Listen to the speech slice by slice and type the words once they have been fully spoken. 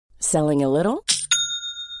Selling a little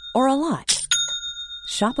or a lot?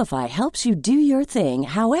 Shopify helps you do your thing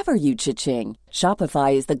however you cha-ching.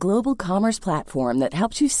 Shopify is the global commerce platform that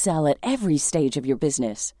helps you sell at every stage of your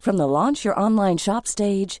business. From the launch your online shop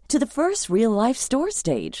stage to the first real-life store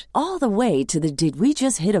stage, all the way to the did we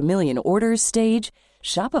just hit a million orders stage.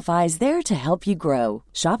 Shopify is there to help you grow.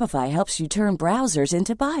 Shopify helps you turn browsers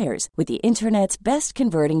into buyers with the internet's best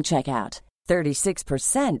converting checkout.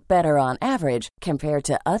 36% better on average compared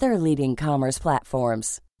to other leading commerce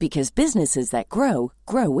platforms. Because businesses that grow,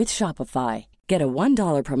 grow with Shopify. Get a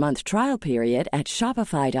 $1 per month trial period at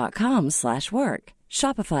shopify.com/work.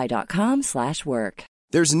 Shopify.com/work.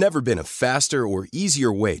 There's never been a faster or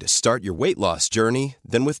easier way to start your weight loss journey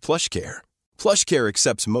than with PlushCare. PlushCare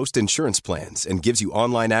accepts most insurance plans and gives you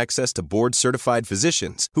online access to board-certified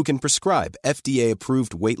physicians who can prescribe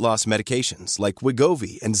FDA-approved weight loss medications like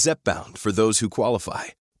Wegovy and Zepbound for those who qualify.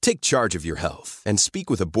 Take charge of your health and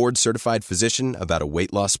speak with a board-certified physician about a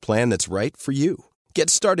weight loss plan that's right for you.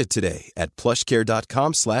 Get started today at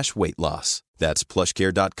plushcare.com/weight loss. That's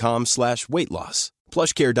plushcare.com/weight loss.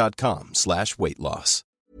 plushcare.com/weight loss.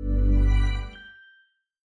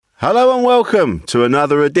 Hello and welcome to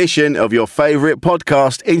another edition of your favourite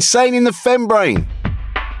podcast, Insane in the Fembrain.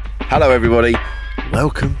 Hello everybody,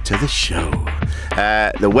 welcome to the show.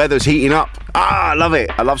 The weather's heating up. I love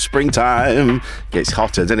it. I love springtime. Gets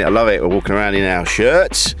hotter, doesn't it? I love it. We're walking around in our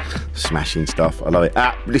shirts, smashing stuff. I love it.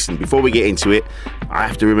 Listen, before we get into it, I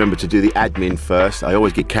have to remember to do the admin first. I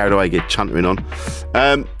always get carried away, get chuntering on.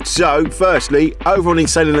 So, firstly, over on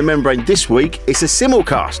Insane in the Membrane this week, it's a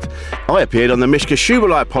simulcast. I appeared on the Mishka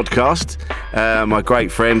Shubalai podcast, my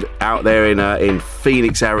great friend out there in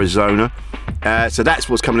Phoenix, Arizona. So that's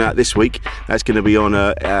what's coming out this week. That's going to be on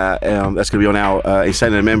our Insane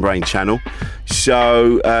in the Membrane channel.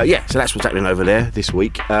 So so that's what's happening over there this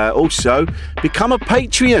week. Also, become a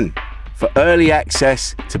Patreon for early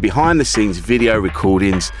access to behind-the-scenes video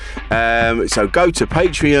recordings. So go to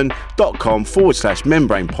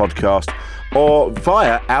patreon.com/membrane podcast or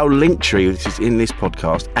via our link tree, which is in this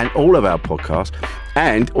podcast and all of our podcasts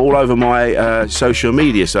and all over my social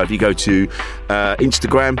media. So if you go to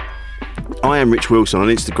Instagram, I am Rich Wilson on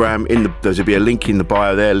Instagram. There'll be a link in the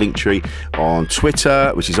bio there, Linktree. On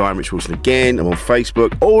Twitter, which is I am Rich Wilson again. I'm on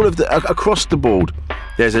Facebook. All of across the board,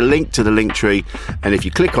 there's a link to the Linktree, and if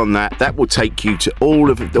you click on that, that will take you to all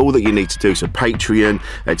that you need to do. So Patreon,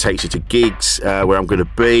 it takes you to gigs where I'm going to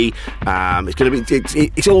be.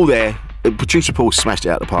 It's all there. Producer Paul smashed it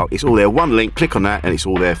out of the park. It's all there. One link, click on that, and it's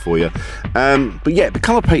all there for you. But yeah,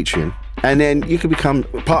 become a Patreon. And then you can become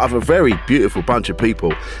part of a very beautiful bunch of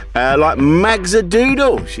people, like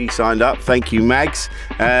Magzadoodle. She signed up. Thank you, Mags.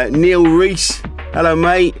 Neil Reese. Hello,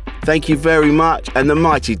 mate. Thank you very much. And the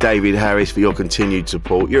mighty David Harris for your continued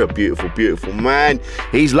support. You're a beautiful, beautiful man.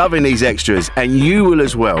 He's loving these extras, and you will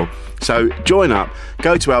as well. So join up.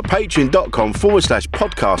 Go to our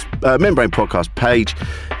patreon.com/podcast, Membrane Podcast page,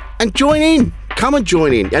 and join in. Come and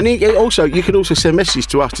join in. And you can also send messages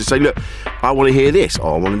to us to say, look, I want to hear this,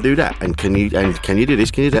 or I want to do that, and can you do this, can you do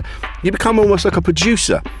that? You become almost like a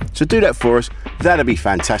producer. So do that for us. That'd be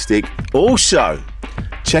fantastic. Also,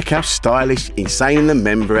 check out stylish Insane in the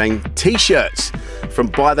Membrane t-shirts from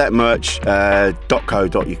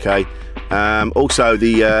buythatmerch.co.uk. Also, I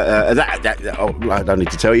don't need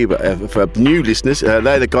to tell you, but for new listeners,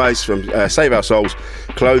 they're the guys from Save Our Souls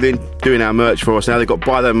Clothing doing our merch for us. Now they've got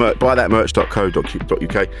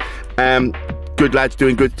buythatmerch.co.uk. Good lads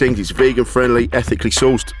doing good things. It's vegan friendly, ethically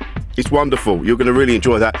sourced. It's wonderful. You're going to really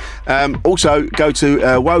enjoy that. Also, go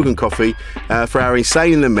to Wogan Coffee for our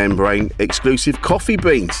Insane in the Membrane exclusive coffee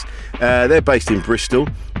beans. They're based in Bristol.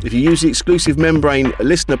 If you use the exclusive Membrane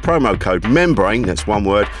listener promo code Membrane, that's one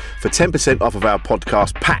word, for 10% off of our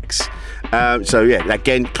podcast packs. So yeah,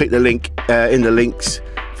 again, click the link in the links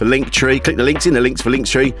for Linktree. Click the links in the links for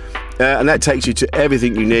Linktree, and that takes you to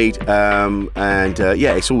everything you need.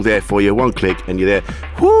 Yeah, it's all there for you. One click and you're there.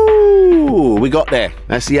 Woo! We got there.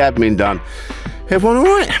 That's the admin done. Everyone all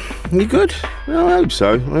right? You good? Well, I hope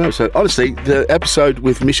so. Honestly, the episode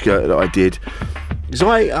with Mishka that I did,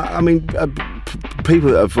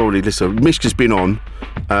 people that have already listened, Mishka's been on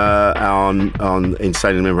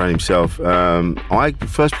Insane in the Membrane himself. I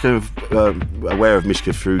first became aware of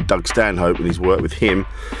Mishka through Doug Stanhope and his work with him,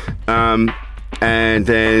 and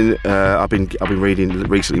then I've been reading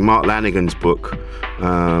recently Mark Lanigan's book,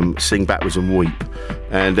 Sing Backwards and Weep,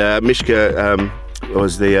 and Mishka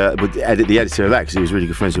was the editor of that, because he was really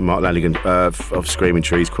good friends with Mark Lanigan of Screaming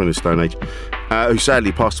Trees, Queen of the Stone Age, who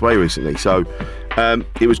sadly passed away recently. So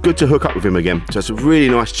it was good to hook up with him again. So it's a really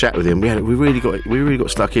nice chat with him. We really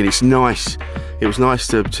got stuck in. It's nice. It was nice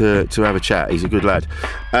to have a chat. He's a good lad.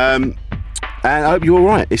 And I hope you're all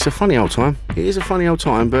right. It's a funny old time. It is a funny old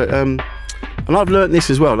time, but and I've learnt this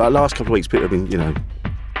as well. Like last couple of weeks, people have been,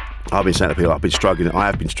 I've been saying to people, I have been struggling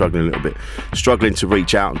a little bit, struggling to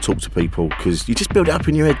reach out and talk to people, because you just build it up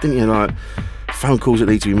in your head, didn't you? Like phone calls that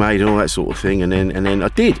need to be made and all that sort of thing. And then I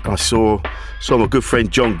did. I saw my good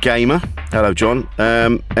friend John Gamer. Hello, John.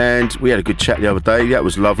 And we had a good chat the other day. That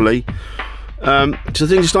was lovely. So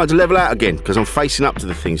things are starting to level out again, because I'm facing up to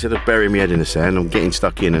the things. Instead of burying my head in the sand, I'm getting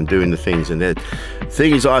stuck in and doing the things. And the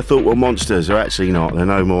things I thought were monsters are actually not. They're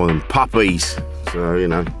no more than puppies. So,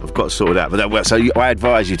 I've got to sort it out. But so I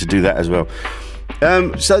advise you to do that as well.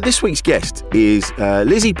 So this week's guest is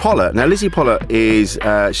Lizzie Pollett. Now, Lizzie Pollett is,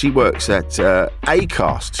 she works at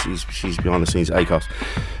Acast. She's behind the scenes at Acast.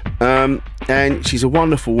 And she's a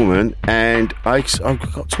wonderful woman. And I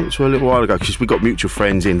got talked to her a little while ago, because we got mutual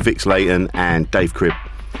friends in Vix Layton and Dave Cribb.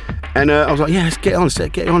 And I was like, yeah, let's get on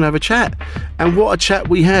and have a chat. And what a chat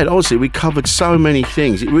we had. Honestly, we covered so many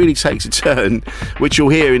things. It really takes a turn, which you'll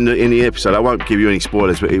hear in the episode. I won't give you any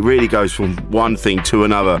spoilers, but it really goes from one thing to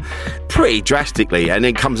another pretty drastically, and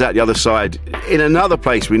then comes out the other side in another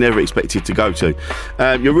place we never expected to go to.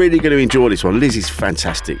 You're really going to enjoy this one. Lizzie's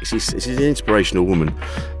fantastic. She's an inspirational woman.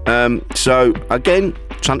 So, again,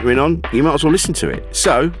 chuntering on, you might as well listen to it.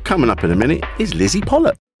 So, coming up in a minute is Lizzie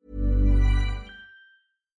Pollett.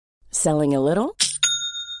 Selling a little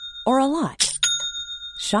or a lot?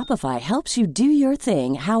 Shopify helps you do your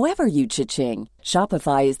thing however you cha-ching.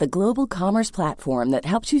 Shopify is the global commerce platform that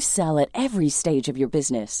helps you sell at every stage of your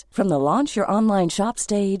business. From the launch your online shop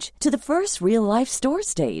stage to the first real-life store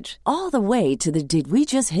stage, all the way to the did we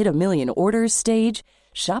just hit a million orders stage.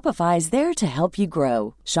 Shopify is there to help you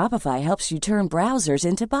grow. Shopify helps you turn browsers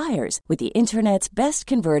into buyers with the internet's best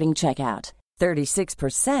converting checkout.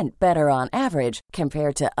 36% better on average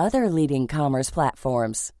compared to other leading commerce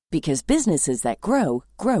platforms. Because businesses that grow,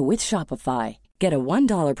 grow with Shopify. Get a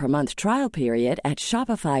 $1 per month trial period at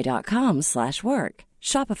shopify.com/work.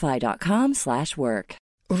 Shopify.com/work.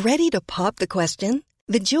 Ready to pop the question?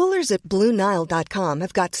 The jewelers at BlueNile.com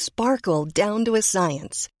have got sparkle down to a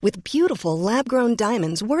science with beautiful lab-grown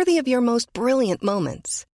diamonds worthy of your most brilliant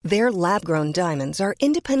moments. Their lab-grown diamonds are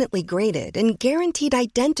independently graded and guaranteed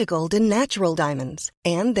identical to natural diamonds.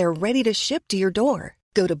 And they're ready to ship to your door.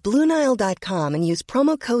 Go to BlueNile.com and use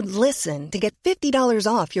promo code LISTEN to get $50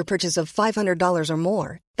 off your purchase of $500 or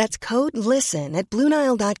more. That's code LISTEN at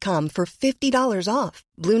BlueNile.com for $50 off.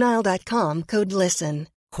 BlueNile.com, code LISTEN.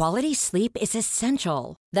 Quality sleep is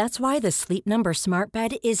essential. That's why the Sleep Number Smart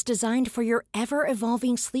Bed is designed for your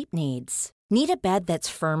ever-evolving sleep needs. Need a bed that's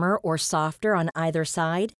firmer or softer on either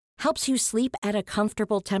side? Helps you sleep at a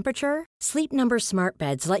comfortable temperature? Sleep Number Smart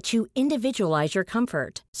Beds let you individualize your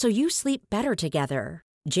comfort, so you sleep better together.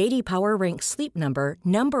 J.D. Power ranks Sleep Number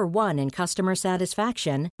number 1 in customer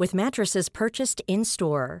satisfaction with mattresses purchased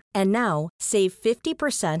in-store. And now, save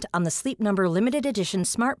 50% on the Sleep Number Limited Edition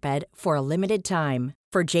Smart Bed for a limited time.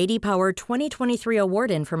 For J.D. Power 2023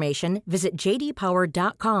 award information, visit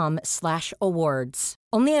jdpower.com/awards.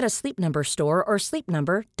 Only at a Sleep Number store or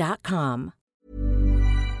sleepnumber.com.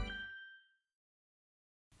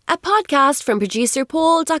 A podcast from producer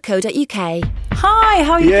Paul.co.uk. Hi,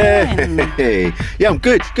 how are you doing? Yeah, I'm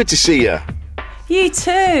good. Good to see you. You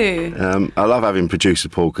too. I love having producer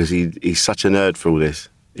Paul, because he's such a nerd for all this.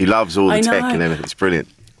 He loves all the tech and everything. It's brilliant.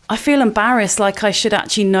 I feel embarrassed, like I should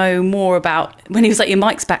actually know more about, when he was like, your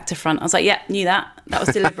mic's back to front. I was like, yeah, knew that. That was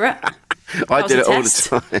deliberate. I did it all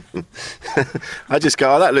the time. I just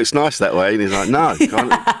go, oh, that looks nice that way. And he's like, no,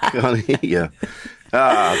 can't hear you.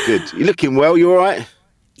 Ah, good. You looking well? You all right?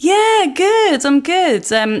 Yeah, good. I'm good.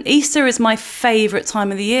 Easter is my favourite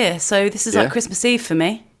time of the year. So this is like Christmas Eve for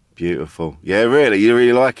me. Beautiful. Yeah, really? You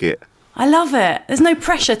really like it? I love it. There's no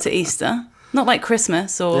pressure to Easter. Not like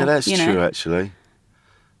Christmas or, yeah, that's true, actually.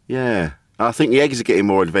 Yeah. I think the eggs are getting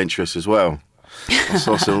more adventurous as well. I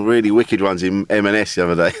saw some really wicked ones in M&S the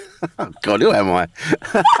other day. Oh, God, who am I?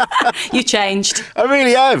 You changed. I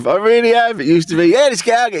really have. It used to be, yeah, let's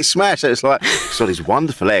get out, get smashed. And it's like, saw these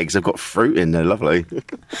wonderful eggs. They've got fruit in there, lovely.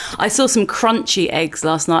 I saw some crunchy eggs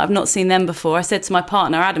last night. I've not seen them before. I said to my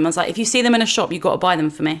partner, Adam, I was like, if you see them in a shop, you've got to buy them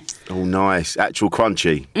for me. Oh, nice. Actual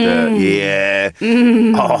crunchy. Yeah.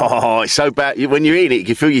 Oh, it's so bad. When you're eating it, you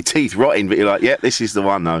can feel your teeth rotting, but you're like, yeah, this is the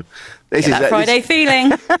one, though. This is that Friday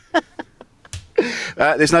feeling.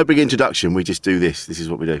 There's no big introduction. We just do this. This is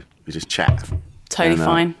what we do. We just chat. Totally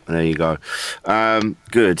fine. And there you go.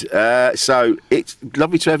 Good. So it's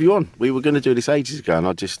lovely to have you on. We were going to do this ages ago, and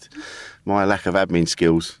my lack of admin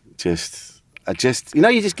skills I just,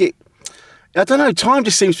 you just get, I don't know, time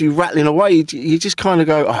just seems to be rattling away. You just kind of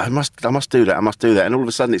go, I must do that, and all of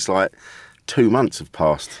a sudden it's like 2 months have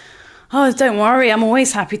passed. Oh, don't worry, I'm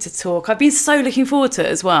always happy to talk. I've been so looking forward to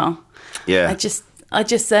it as well. Yeah. I just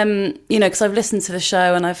because I've listened to the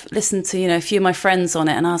show and I've listened to, a few of my friends on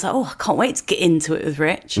it, and I was like, oh, I can't wait to get into it with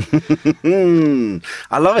Rich.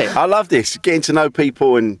 I love it. I love this, getting to know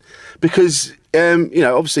people, and because,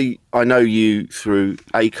 obviously I know you through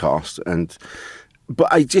Acast, but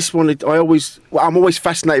I'm always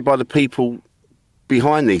fascinated by the people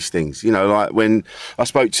behind these things, like when I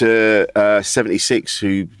spoke to 76,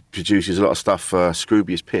 who produces a lot of stuff for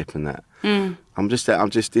Scroobius Pip and that. I'm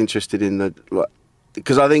just interested in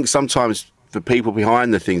because I think sometimes the people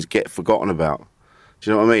behind the things get forgotten about. Do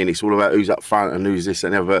you know what I mean? It's all about who's up front and who's this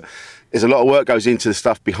and that, but there's a lot of work goes into the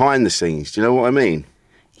stuff behind the scenes. Do you know what I mean?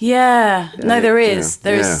 Yeah, no, there is. Yeah.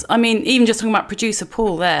 There's, I mean, even just talking about producer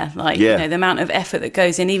Paul there, the amount of effort that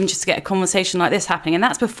goes in, even just to get a conversation like this happening. And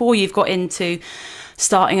that's before you've got into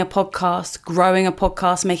starting a podcast, growing a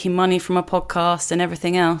podcast, making money from a podcast and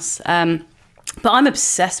everything else. But I'm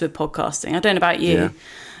obsessed with podcasting. I don't know about you.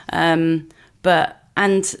 Yeah.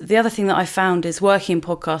 And the other thing that I found is working in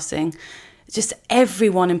podcasting, just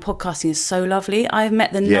everyone in podcasting is so lovely. I've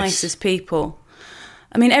met the nicest people.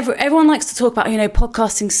 I mean, everyone likes to talk about,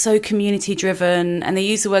 podcasting's so community driven, and they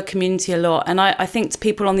use the word community a lot. And I think to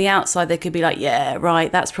people on the outside, they could be like, yeah,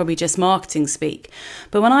 right, that's probably just marketing speak.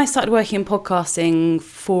 But when I started working in podcasting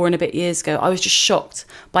 4 and a bit years ago, I was just shocked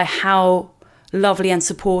by how lovely and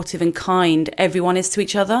supportive and kind everyone is to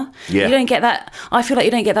each other. Yeah. You don't get that. I feel like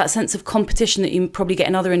you don't get that sense of competition that you probably get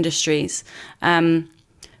in other industries,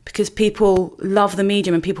 because people love the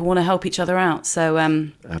medium and people want to help each other out. So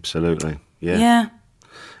absolutely, yeah. Yeah.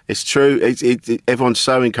 It's true. Everyone's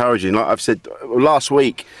so encouraging. Like I've said last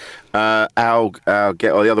week, the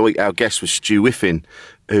other week, our guest was Stu Whiffen,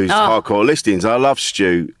 who's Hardcore Listings. I love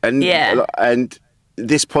Stu, and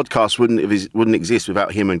this podcast wouldn't exist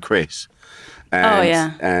without him and Chris.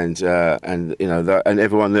 And and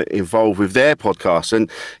everyone that involved with their podcast.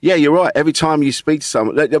 And yeah, you're right. Every time you speak to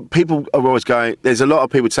someone, people are always going. There's a lot of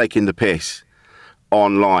people taking the piss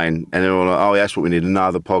online, and they're all like, "Oh, yeah, that's what we need,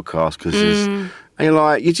 another podcast." Because and you're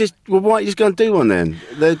like, why are you just going to do one then?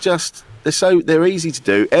 They're easy to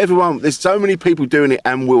do. There's so many people doing it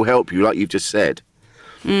and will help you, like you've just said.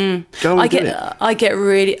 I get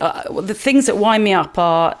really the things that wind me up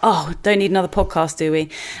are, don't need another podcast, do we?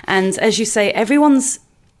 And as you say, everyone's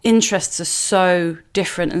interests are so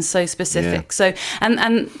different and so specific. So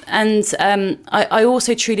I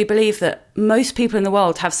also truly believe that most people in the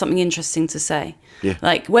world have something interesting to say. Yeah.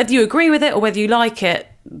 Like whether you agree with it or whether you like it,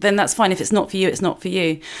 then that's fine. If it's not for you, it's not for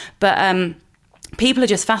you. But people are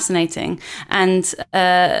just fascinating. And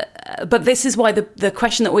but this is why the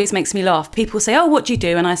question that always makes me laugh. People say, "Oh, what do you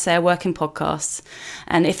do?" And I say, "I work in podcasts."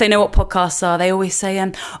 And if they know what podcasts are, they always say,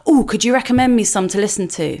 "Oh, could you recommend me some to listen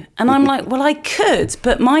to?" And I'm like, "Well, I could,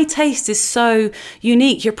 but my taste is so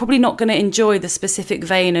unique. You're probably not going to enjoy the specific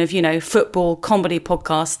vein of, football, comedy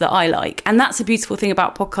podcasts that I like." And that's a beautiful thing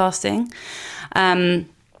about podcasting.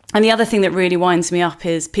 And the other thing that really winds me up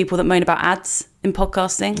is people that moan about ads in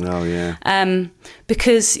podcasting. Oh, yeah.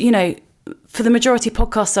 Because, for the majority,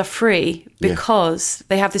 podcasts are free because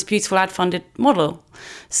they have this beautiful ad-funded model.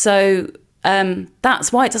 So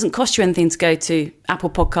that's why it doesn't cost you anything to go to Apple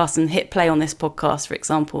Podcasts and hit play on this podcast, for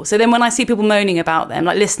example. So then when I see people moaning about them,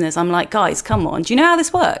 like listeners, I'm like, guys, come on. Do you know how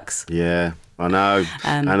this works? Yeah, I know.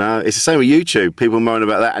 I know. It's the same with YouTube. People moan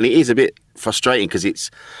about that. And it is a bit frustrating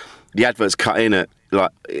because the adverts cut in at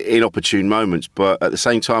like inopportune moments, but at the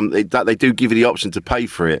same time they do give you the option to pay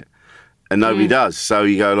for it, and nobody does. So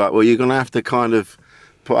you go like, well, you're going to have to kind of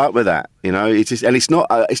put up with that, It's just, and it's not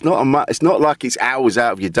like it's hours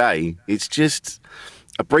out of your day. It's just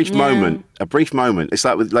a brief moment. A brief moment. It's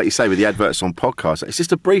like you say with the adverts on podcasts. It's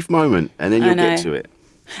just a brief moment, and then you'll get to it.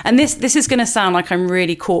 And this is going to sound like I'm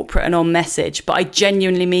really corporate and on message, but I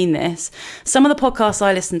genuinely mean this. Some of the podcasts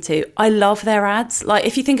I listen to, I love their ads. Like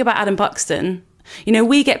if you think about Adam Buxton,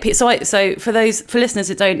 we get so for listeners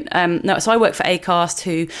that don't know, so I work for Acast,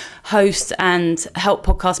 who host and help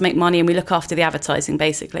podcasts make money, and we look after the advertising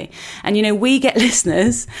basically. And we get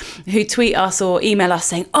listeners who tweet us or email us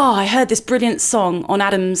saying, "Oh, I heard this brilliant song on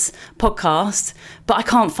Adam's podcast, but I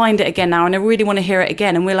can't find it again now, and I really want to hear it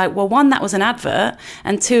again." And we're like, well, 1, that was an advert,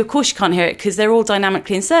 and 2, of course you can't hear it because they're all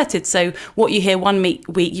dynamically inserted. So what you hear one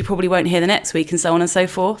week, you probably won't hear the next week, and so on and so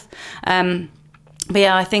forth. But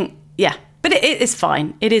yeah, I think But it's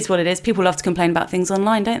fine. It is what it is. People love to complain about things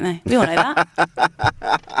online, don't they? We all know that.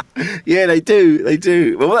 Yeah, they do. They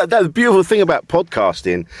do. Well, the beautiful thing about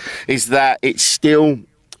podcasting is that it's still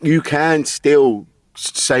you can still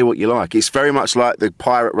say what you like. It's very much like the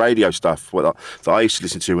pirate radio stuff that I used to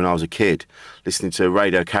listen to when I was a kid, listening to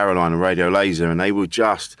Radio Caroline and Radio Laser, and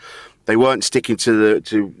they weren't sticking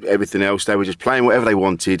to everything else. They were just playing whatever they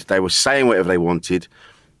wanted. They were saying whatever they wanted.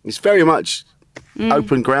 It's very much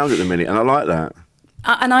open ground at the minute, and I like that.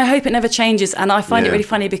 And I hope it never changes. And I find it really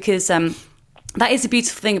funny because that is the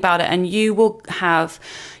beautiful thing about it. And you will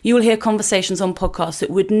hear conversations on podcasts that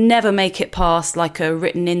would never make it past like a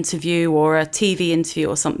written interview or a TV interview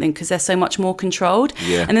or something, because they're so much more controlled.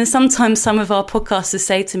 Yeah. And then sometimes some of our podcasters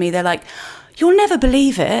say to me, they're like, "You'll never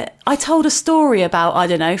believe it. I told a story about, I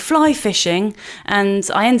don't know, fly fishing, and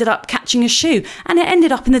I ended up catching a shoe, and it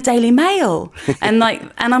ended up in the Daily Mail." And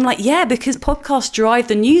I'm like, yeah, because podcasts drive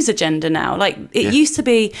the news agenda now. Like it used to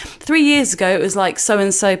be 3 years ago, it was like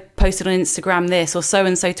so-and-so posted on Instagram this or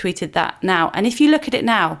so-and-so tweeted that now. And if you look at it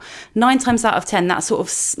now, 9 times out of 10, that sort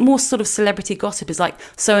of more sort of celebrity gossip is like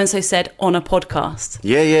so-and-so said on a podcast.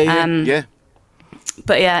 Yeah.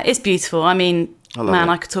 But yeah, it's beautiful. I mean, man,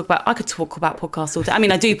 I could talk about podcasts all day. I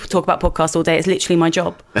mean, I do talk about podcasts all day. It's literally my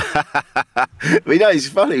job. It's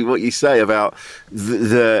funny what you say about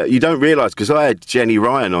the you don't realise, because I had Jenny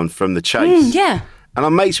Ryan on from The Chase. Yeah. And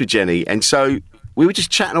I'm mates with Jenny, and so we were just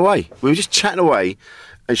chatting away.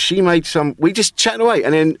 And she made we just chatting away.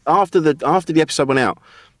 And then after the episode went out,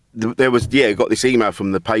 there was got this email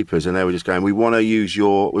from the papers, and they were just going, we want to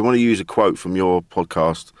use a quote from your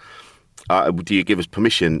podcast. Do you give us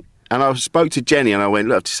permission? And I spoke to Jenny and I went,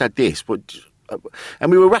 look, I've just had this. And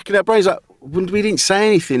we were racking our brains, like, we didn't say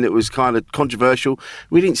anything that was kind of controversial.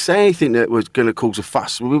 We didn't say anything that was going to cause a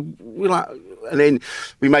fuss. We like, and then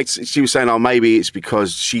she was saying, oh, maybe it's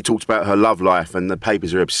because she talked about her love life and the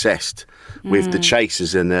papers are obsessed with the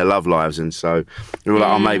chasers and their love lives. And so we were like,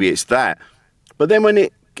 oh, maybe it's that. But then when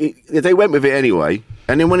they went with it anyway.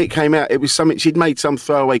 And then when it came out, it was something, she'd made some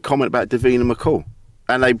throwaway comment about Davina McCall.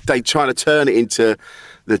 And they trying to turn it into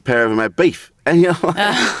the pair of them had beef. And you're like,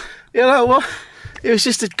 what? It was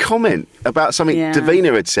just a comment about something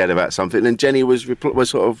Davina had said about something, and Jenny was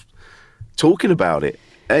sort of talking about it.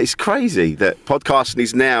 It's crazy that podcasting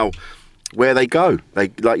is now where they go,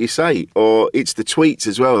 like you say, or it's the tweets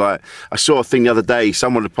as well. Like I saw a thing the other day,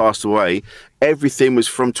 someone had passed away. Everything was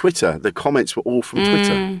from Twitter. The comments were all from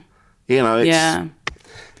Twitter.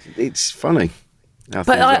 It's funny.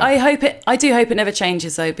 But I do hope it never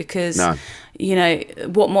changes though, because what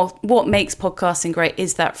makes podcasting great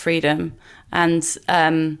is that freedom and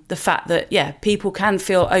the fact that people can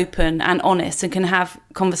feel open and honest and can have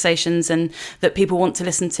conversations and that people want to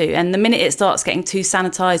listen to. And the minute it starts getting too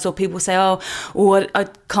sanitized, or people say, I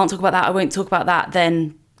can't talk about that, I won't talk about that,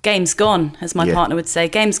 then game's gone, as my partner would say.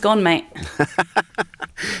 Game's gone, mate.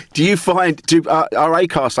 Do you find are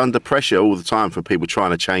Acast under pressure all the time for people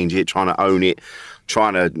trying to change it, trying to own it,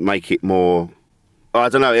 trying to make it more? I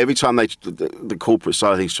don't know. Every time the corporate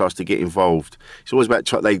side of things tries to get involved, it's always about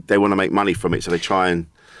they want to make money from it, so they try and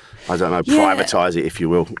privatise it, if you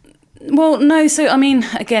will. Well, no. So, I mean,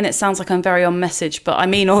 again, it sounds like I'm very on message, but I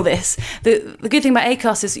mean all this. The good thing about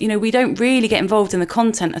Acast is, we don't really get involved in the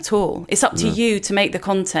content at all. It's up to you to make the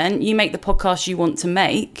content. You make the podcast you want to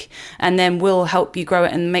make, and then we'll help you grow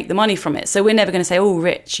it and make the money from it. So we're never going to say, oh,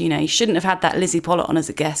 Rich, you shouldn't have had that Lizzie Pollott on as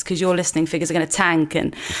a guest because your listening figures are going to tank.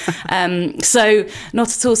 And so not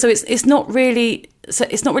at all. So it's not really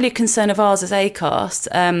a concern of ours as Acast.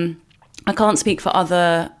 I can't speak for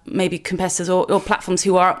other maybe competitors or platforms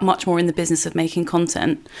who are much more in the business of making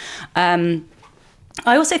content. I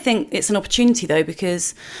also think it's an opportunity though,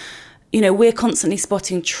 because we're constantly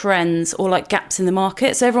spotting trends or like gaps in the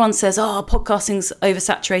market. So everyone says, podcasting's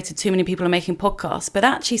oversaturated, too many people are making podcasts. But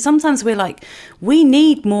actually sometimes we're like, we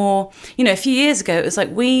need more, a few years ago it was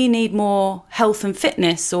like, we need more health and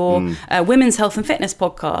fitness or women's health and fitness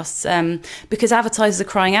podcasts because advertisers are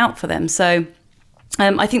crying out for them. So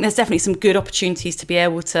I think there's definitely some good opportunities to be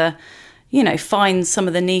able to, find some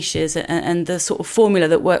of the niches and the sort of formula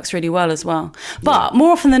that works really well as well. But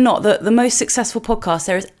more often than not, the most successful podcast,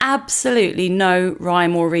 there is absolutely no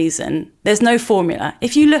rhyme or reason. There's no formula.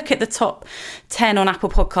 If you look at the top 10 on Apple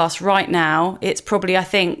Podcasts right now, it's probably, I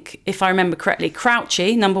think, if I remember correctly,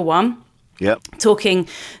 Crouchy, number 1. Yep. Talking.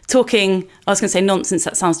 I was going to say nonsense.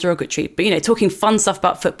 That sounds derogatory, but talking fun stuff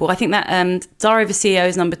about football. I think that Dario the CEO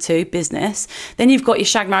is number 2, business. Then you've got your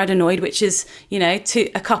Shag Married Annoyed, which is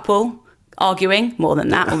a couple arguing, more than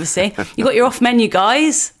that, obviously. You've got your Off Menu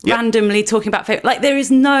guys randomly talking about favorite. Like there is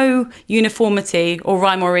no uniformity or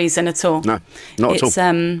rhyme or reason at all. No, not at all.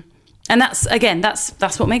 And that's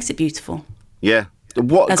what makes it beautiful. Yeah.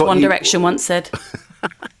 As One Direction once said.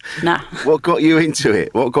 Nah. What got you into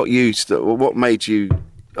it? What got you? What made you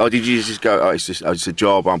Or did you just go, it's a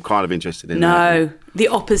job, I'm kind of interested in No, the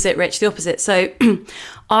opposite, Rich, the opposite. So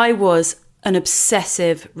I was an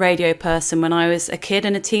obsessive radio person when I was a kid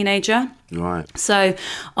and a teenager. Right. So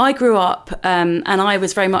I grew up and I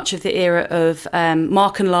was very much of the era of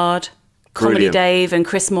Mark and Lard, Comedy Brilliant. Dave and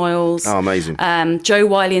Chris Moyles. Oh, amazing. Joe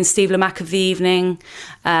Wiley and Steve Lamacq of The Evening.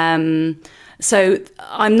 So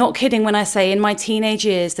I'm not kidding when I say in my teenage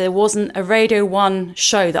years, there wasn't a Radio 1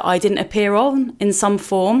 show that I didn't appear on in some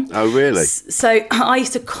form. Oh, really? So I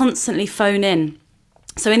used to constantly phone in.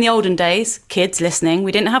 So in the olden days, kids listening,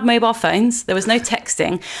 we didn't have mobile phones. There was no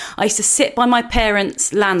texting. I used to sit by my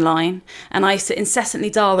parents' landline and I used to incessantly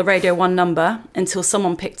dial the Radio 1 number until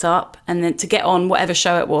someone picked up, and then to get on whatever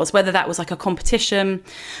show it was, whether that was like a competition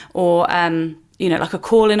or, like a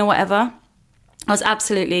call-in or whatever. I was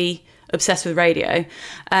absolutely obsessed with radio.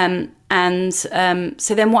 So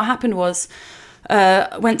then what happened was,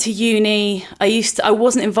 went to uni. I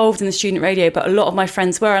wasn't involved in the student radio, but a lot of my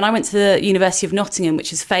friends were. And I went to the University of Nottingham,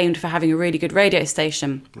 which is famed for having a really good radio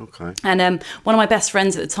station. Okay. And one of my best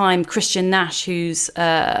friends at the time, Christian Nash, who's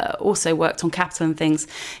also worked on Capital and things,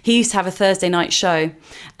 he used to have a Thursday night show.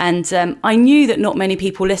 And I knew that not many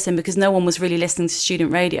people listened because no one was really listening to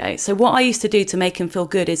student radio. So what I used to do to make him feel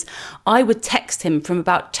good is I would text him from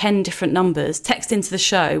about 10 different numbers, text into the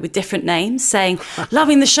show with different names saying,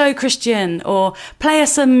 loving the show, Christian, or play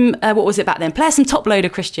us some, what was it back then? Play us some Top Loader,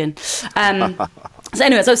 Christian. So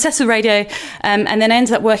anyways, I was obsessed with radio, and then I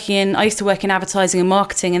ended up I used to work in advertising and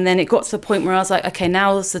marketing, and then it got to the point where I was like, okay,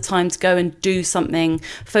 now's the time to go and do something,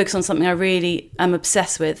 focus on something I really am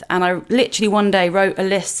obsessed with. And I literally one day wrote a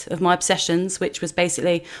list of my obsessions, which was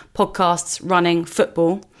basically podcasts, running,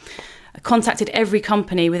 football. I contacted every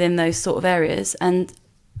company within those sort of areas, and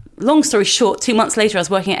long story short, 2 months later, I was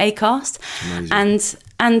working at Acast. Amazing.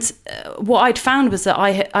 And what I'd found was that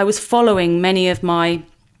I was following many of my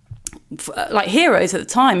heroes at the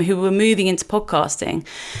time who were moving into podcasting.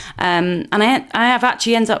 And I have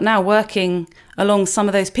actually ended up now working along some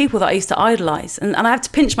of those people that I used to idolize. And I have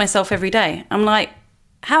to pinch myself every day. I'm like,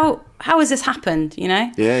 how has this happened, you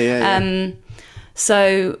know? Yeah.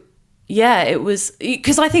 So... yeah, it was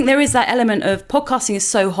because I think there is that element of podcasting is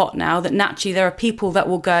so hot now that naturally there are people that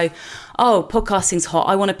will go, oh, podcasting's hot,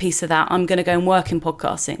 I want a piece of that, I'm going to go and work in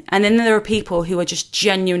podcasting. And then there are people who are just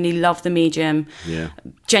genuinely love the medium,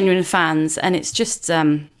 genuine fans. And it's just,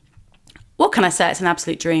 what can I say? It's an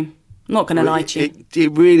absolute dream. I'm not going to lie to you.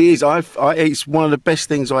 It really is. It's one of the best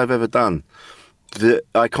things I've ever done that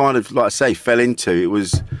I kind of, like I say, fell into. It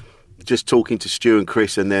was just talking to Stu and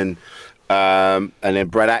Chris, and then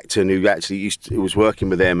Brad Acton, who actually who was working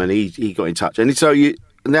with them, and he got in touch. And so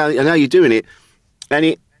now you're doing it,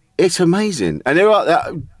 and it's amazing. And there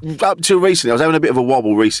are up to recently, I was having a bit of a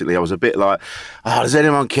wobble recently. I was a bit like, oh, does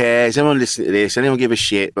anyone care? Is anyone listening to this? Anyone give a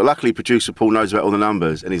shit? But luckily, producer Paul knows about all the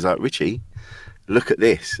numbers, and he's like, Richie, look at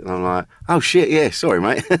this. And I'm like, oh shit, yeah, sorry,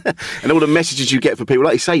 mate. And all the messages you get from people,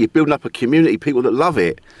 like you say, you're building up a community, people that love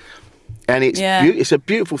it, and it's a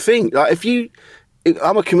beautiful thing. Like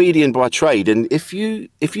I'm a comedian by trade, and if you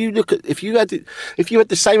had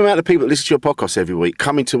the same amount of people that listen to your podcast every week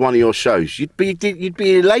coming to one of your shows, you'd be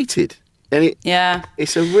elated. And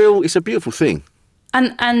it's a beautiful thing.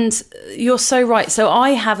 And you're so right. So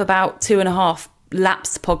I have about 2.5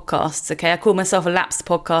 lapsed podcasts. Okay, I call myself a lapsed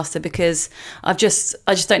podcaster because I just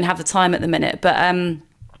don't have the time at the minute. But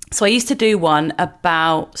so I used to do one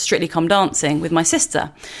about Strictly Come Dancing with my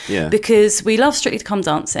sister, because we love Strictly Come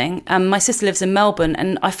Dancing. My sister lives in Melbourne,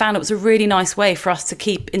 and I found it was a really nice way for us to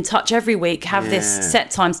keep in touch every week, have this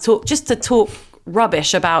set time to talk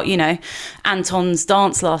rubbish about, Anton's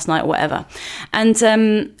dance last night or whatever.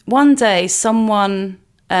 And one day someone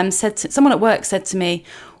at work said to me,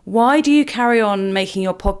 why do you carry on making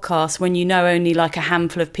your podcast when you know only like a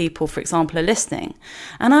handful of people, for example, are listening?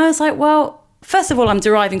 And I was like, well, first of all, I'm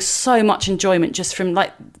deriving so much enjoyment just from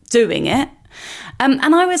like doing it.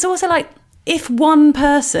 And I was also like, if one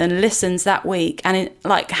person listens that week and it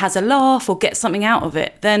like has a laugh or gets something out of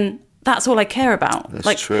it, then that's all I care about. That's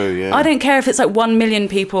like, true, yeah. I don't care if it's like 1 million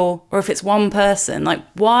people or if it's one person. Like,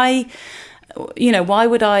 why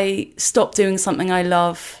would I stop doing something I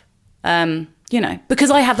love?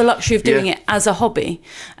 Because I have the luxury of doing it as a hobby.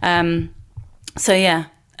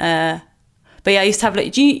 But yeah, I used to have.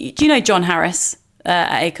 Do you know John Harris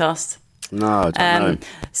at Acast? No, I don't know.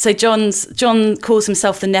 So John calls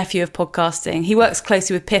himself the nephew of podcasting. He works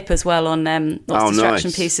closely with Pip as well on lots of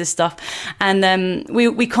distraction pieces stuff. And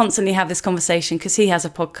we constantly have this conversation because he has a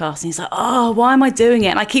podcast and he's like, oh, why am I doing it?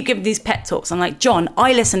 And I keep giving these pep talks. I'm like, John,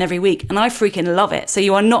 I listen every week and I freaking love it. So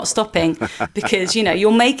you are not stopping because, you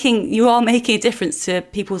are making a difference to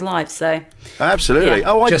people's lives. So absolutely.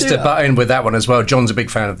 Yeah. Oh, Just to butt in with that one as well. John's a big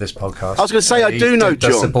fan of this podcast. I was going to say, I do know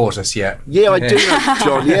John. Does support us, yeah. Yeah, I do know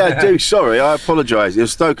John. Yeah, I do. Sorry, I apologise. It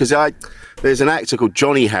was though because there's an actor called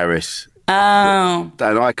Johnny Harris. Oh.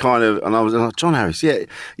 And I was like, John Harris. Yeah.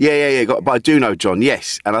 But I do know John.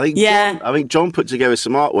 Yes, and I think John put together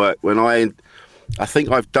some artwork when I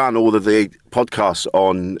think I've done all of the podcasts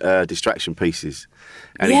on distraction pieces.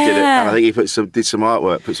 And he did it, and I think he did some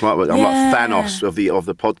artwork. I'm like Thanos of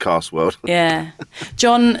the podcast world. Yeah,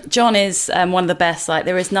 John is one of the best. Like,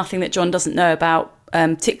 there is nothing that John doesn't know about,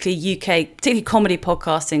 particularly comedy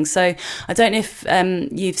podcasting. So I don't know if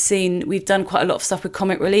you've seen, we've done quite a lot of stuff with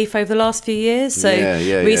Comic Relief over the last few years. So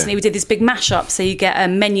recently we did this big mashup. So you get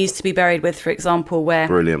menus to be buried with, for example, where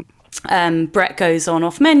brilliant. Brett goes on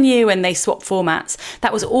off menu and they swap formats.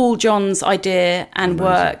 That was all John's idea and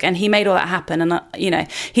work, and he made all that happen. And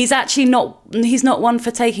he's actually not one for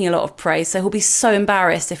taking a lot of praise, so he'll be so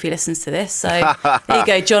embarrassed if he listens to this. So there you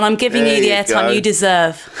go, John, I'm giving you the airtime you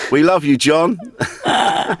deserve. We love you, John.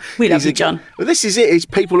 We love you, John. Well, this is it. It's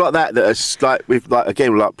people like that are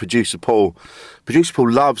like producer Paul. Producer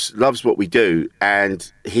Paul loves what we do,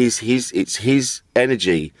 and it's his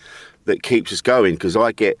energy that keeps us going, because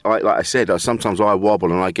like I said, sometimes I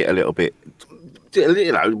wobble and I get a little bit,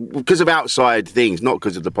 because of outside things, not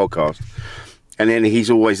because of the podcast. And then he's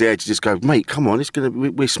always there to just go, mate, come on,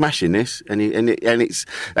 we're smashing this, and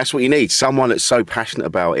that's what you need, someone that's so passionate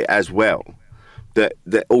about it as well, that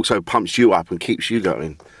also pumps you up and keeps you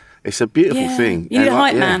going. It's a beautiful thing. You need a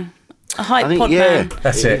hype man. A hype pod man.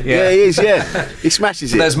 That's it, yeah. Yeah, he is, yeah. He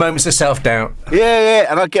smashes it. There's moments of self-doubt. Yeah,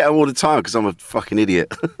 and I get them all the time because I'm a fucking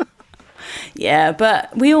idiot. Yeah,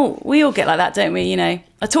 but we all get like that, don't we?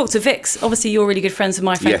 I talked to Vix. Obviously, you're really good friends with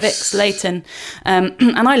my friend Vix Layton,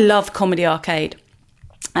 and I love Comedy Arcade.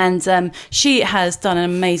 And she has done an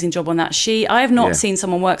amazing job on that. I have not seen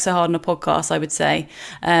someone work so hard on a podcast, I would say,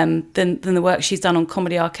 than the work she's done on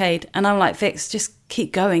Comedy Arcade. And I'm like, Vix, just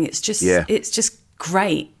keep going. It's just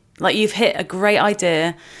great. Like, you've hit a great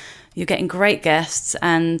idea. You're getting great guests,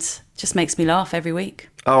 and just makes me laugh every week.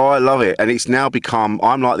 Oh, I love it. And it's now become,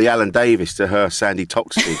 I'm like the Alan Davis to her Sandy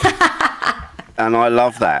Toksvig. And I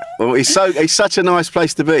love that. Well, it's such a nice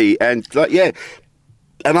place to be. And even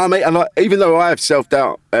though I have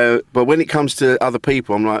self-doubt, but when it comes to other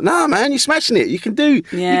people, I'm like, nah, man, you're smashing it. You can do,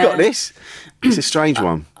 you got this. It's a strange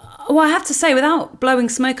one. Well, I have to say, without blowing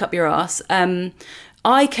smoke up your ass,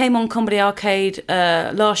 I came on Comedy Arcade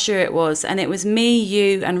last year, and it was me,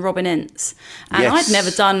 you, and Robin Ince. And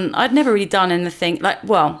I'd never really done anything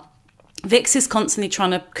Vix is constantly trying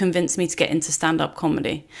to convince me to get into stand-up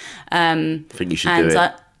comedy. I think you should do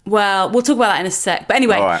it. Well, we'll talk about that in a sec. But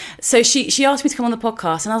anyway, so she asked me to come on the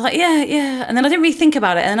podcast, and I was like, yeah. And then I didn't really think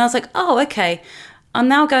about it, and then I was like, oh, okay. I'm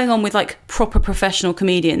now going on with like proper professional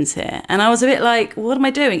comedians here. And I was a bit like, what am I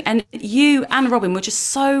doing? And you and Robin were just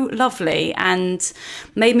so lovely and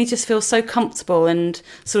made me just feel so comfortable and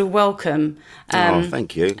sort of welcome.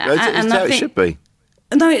 Thank you. That's how it should be.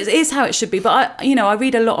 No, it is how it should be. But I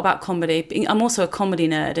read a lot about comedy. I'm also a comedy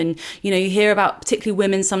nerd. And, you hear about particularly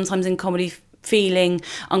women sometimes in comedy feeling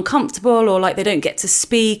uncomfortable, or like they don't get to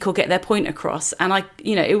speak or get their point across, and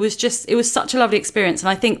it was such a lovely experience. And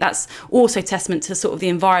I think that's also testament to sort of the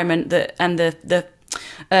environment and the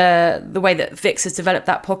way that Vix has developed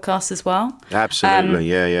that podcast as well. Absolutely.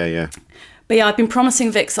 Yeah. But I've been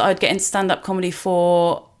promising Vix that I'd get into stand-up comedy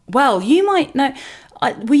for, you might know,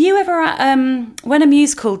 were you ever at when A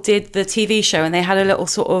Musical did the TV show and they had a little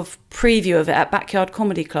sort of preview of it at Backyard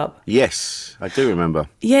Comedy Club? Yes, I do remember.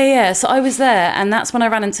 Yeah. So I was there, and that's when I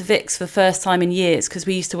ran into Vix for the first time in years, because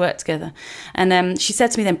we used to work together. And she said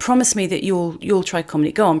to me then, promise me that you'll try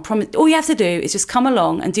comedy. Go on, promise. All you have to do is just come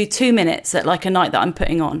along and do 2 minutes at like a night that I'm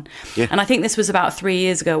putting on. Yeah. And I think this was about 3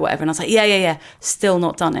 years ago or whatever. And I was like, yeah. Still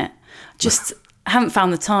not done it. Just haven't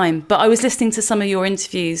found the time. But I was listening to some of your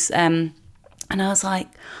interviews, and I was like,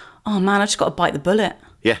 oh man, I just got to bite the bullet.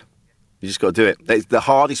 Yeah, you just got to do it. It's the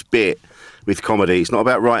hardest bit with comedy. It's not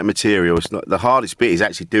about writing material. The hardest bit is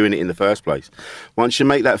actually doing it in the first place. Once you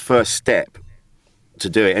make that first step to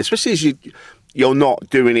do it, especially as you're not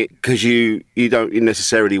doing it because you don't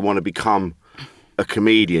necessarily want to become a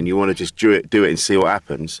comedian. You want to just do it and see what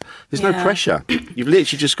happens. There's no pressure. You've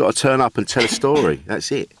literally just got to turn up and tell a story.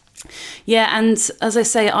 That's it. Yeah, and as I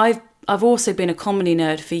say, I've I've also been a comedy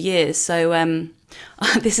nerd for years. So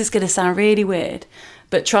this is going to sound really weird,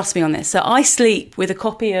 but trust me on this. So I sleep with a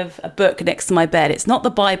copy of a book next to my bed. It's not the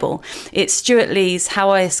Bible. It's Stuart Lee's How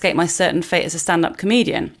I Escaped My Certain Fate as a Stand-Up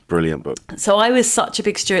Comedian. Brilliant book. So I was such a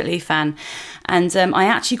big Stuart Lee fan. And I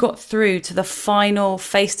actually got through to the final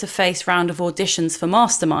face-to-face round of auditions for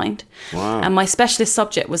Mastermind. Wow. And my specialist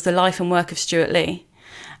subject was the life and work of Stuart Lee.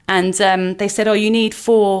 And they said, you need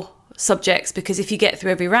 4 subjects, because if you get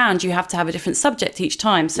through every round, you have to have a different subject each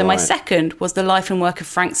time. So my second was the life and work of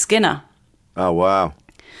Frank Skinner. Oh, wow.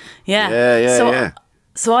 Yeah.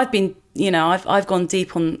 So I've been, I've gone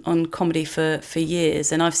deep on comedy for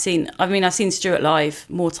years, and I've seen Stuart live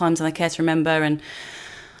more times than I care to remember, and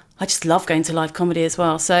I just love going to live comedy as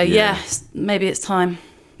well. So maybe it's time.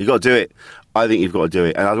 You've got to do it. I think you've got to do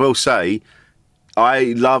it. And I will say,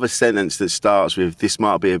 I love a sentence that starts with, this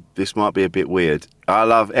might be a bit weird. I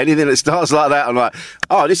love anything that starts like that. I'm like,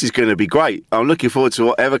 oh, this is going to be great. I'm looking forward to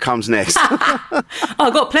whatever comes next.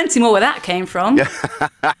 I've got plenty more where that came from.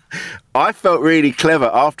 I felt really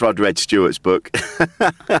clever after I'd read Stuart's book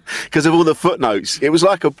because of all the footnotes. It was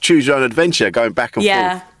like a choose your own adventure going back and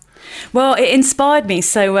forth. Well, it inspired me.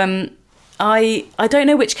 So I don't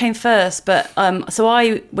know which came first, but so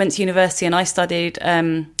I went to university and I studied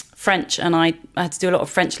French, and I had to do a lot of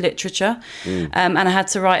French literature, and I had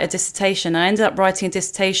to write a dissertation. I ended up writing a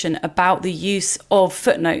dissertation about the use of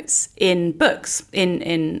footnotes in books,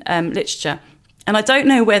 in literature. And I don't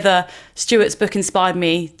know whether Stuart's book inspired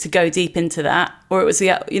me to go deep into that, or it was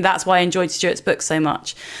that's why I enjoyed Stuart's book so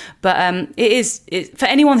much. But it for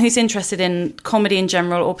anyone who's interested in comedy in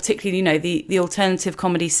general, or particularly the alternative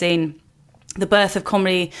comedy scene, the birth of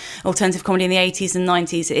alternative comedy in the 80s and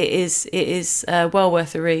 90s, it is well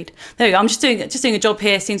worth a read. There we go. I'm just doing a job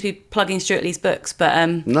here. Seems to be plugging Stuart Lee's books,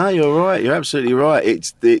 but no, you're right. You're absolutely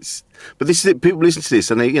right. But this is it. People listen to this,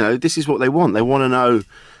 and this is what they want. They want to know.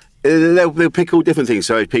 They'll pick all different things.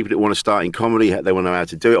 So people that want to start in comedy, they want to know how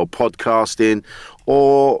to do it, or podcasting,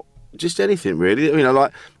 or just anything really.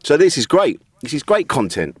 So this is great. This is great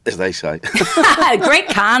content, as they say. Great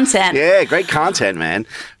content. Yeah, great content, man.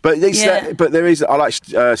 But there is. I like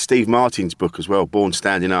Steve Martin's book as well, Born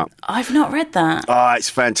Standing Up. I've not read that. Oh,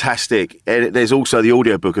 it's fantastic. And there's also the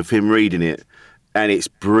audiobook of him reading it, and it's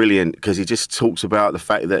brilliant because he just talks about the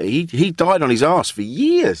fact that he died on his arse for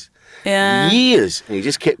years. Yeah. Years, and he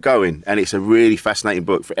just kept going, and it's a really fascinating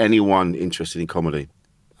book for anyone interested in comedy.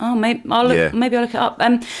 Oh, maybe I'll look it up.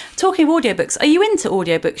 Talking of audiobooks, are you into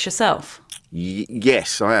audiobooks yourself?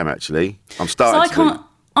 Yes, I am actually. I'm starting. So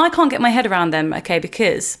I can't get my head around them, okay,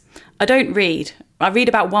 because I don't read. I read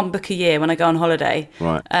about 1 book a year when I go on holiday.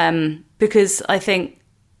 Right. Because I think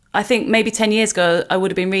maybe 10 years ago I would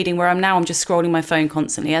have been reading, where I'm just scrolling my phone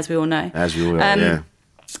constantly, as we all know. As we all know, yeah.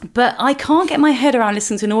 But I can't get my head around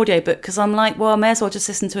listening to an audiobook, because I'm like, well, I may as well just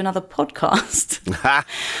listen to another podcast.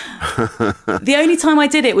 The only time I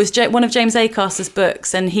did it was one of James Acaster's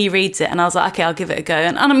books, and he reads it, and I was like, okay, I'll give it a go.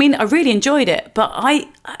 And I mean, I really enjoyed it, but I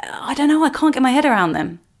don't know, I can't get my head around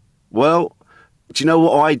them. Well, do you know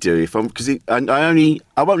what I do?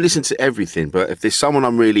 I won't listen to everything, but if there's someone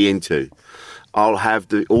I'm really into, I'll have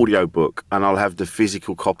the audiobook and I'll have the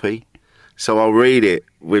physical copy. So I'll read it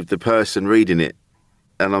with the person reading it,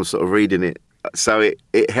 and I'm sort of reading it. So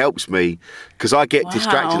it helps me, because I get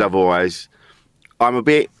distracted otherwise. I'm a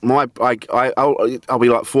bit, I'll be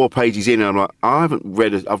like 4 pages in, and I'm like, I haven't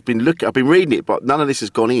read it. I've been reading it, but none of this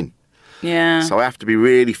has gone in. Yeah. So I have to be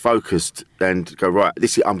really focused and go, right,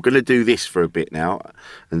 I'm going to do this for a bit now,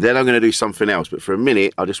 and then I'm going to do something else. But for a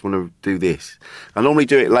minute, I just want to do this. I normally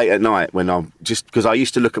do it late at night because I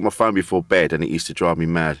used to look at my phone before bed, and it used to drive me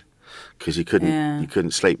mad because you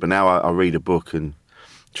couldn't sleep. But now I read a book and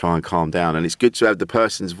try and calm down, and it's good to have the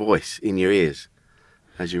person's voice in your ears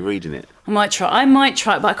as you're reading it. I might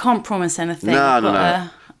try, but I can't promise anything. No.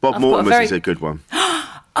 Bob Mortimer's is a good one.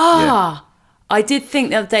 Yeah. I did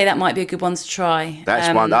think the other day that might be a good one to try.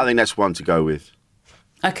 That's one. I think that's one to go with.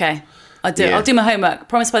 Okay, I'll do it. I'll do my homework.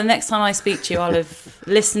 Promise by the next time I speak to you, I'll have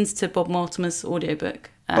listened to Bob Mortimer's audiobook.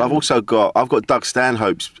 I've got Doug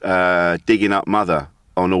Stanhope's Digging Up Mother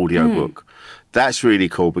on audiobook. That's really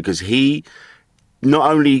cool, because he not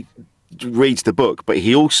only reads the book, but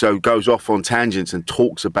he also goes off on tangents and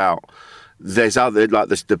talks about there's other, like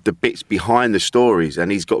the bits behind the stories, and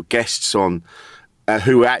he's got guests on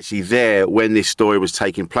who were actually there when this story was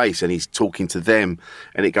taking place, and he's talking to them,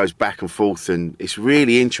 and it goes back and forth, and it's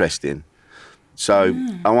really interesting. So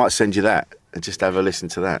I might send you that and just have a listen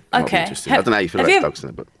to that. Okay. I don't know how you feel about Doug's in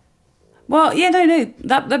it, but well, yeah, no,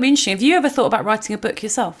 that'd be interesting. Have you ever thought about writing a book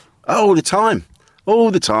yourself? All the time.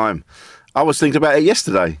 I was thinking about it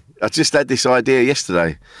yesterday. I just had this idea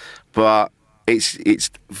yesterday, but it's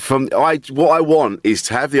what I want is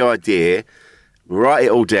to have the idea, write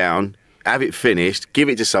it all down, have it finished, give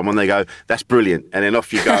it to someone. They go, "That's brilliant," and then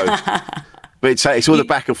off you go. But it's all the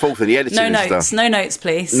back and forth and the editing and stuff. No notes,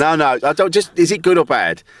 please. No, I don't. Just, is it good or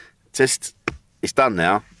bad? Just, it's done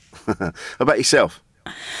now. How about yourself?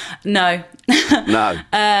 No. No.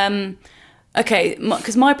 Okay,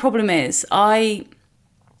 because my problem is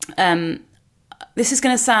this is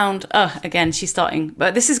going to sound, again, she's starting,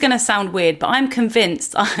 but this is going to sound weird, but I'm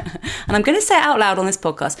convinced, and I'm going to say it out loud on this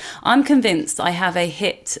podcast, I'm convinced I have a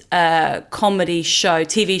hit comedy show,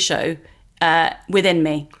 TV show within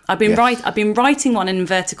me. I've been writing one in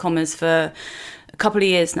inverted commas for a couple of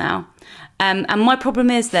years now. And my problem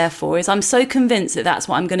is, therefore, is I'm so convinced that that's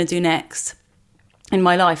what I'm going to do next in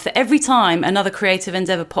my life, that every time another creative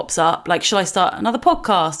endeavor pops up, like, shall I start another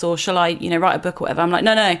podcast or shall I, write a book or whatever? I'm like,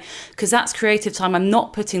 no, because that's creative time I'm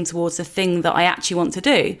not putting towards the thing that I actually want to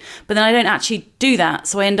do. But then I don't actually do that,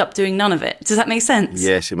 so I end up doing none of it. Does that make sense?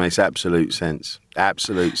 Yes, it makes absolute sense.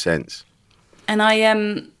 Absolute sense. And I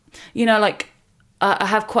I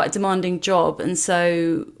have quite a demanding job, and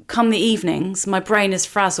so come the evenings, my brain is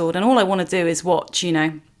frazzled, and all I want to do is watch,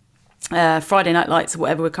 Friday Night Lights or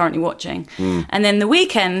whatever we're currently watching. And then the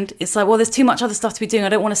weekend, it's like, well, there's too much other stuff to be doing. I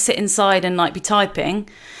don't want to sit inside and be typing.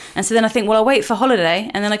 And so then I think, well, I'll wait for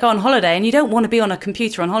holiday, and then I go on holiday, and you don't want to be on a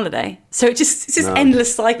computer on holiday. So it's just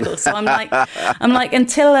endless cycle. So I'm like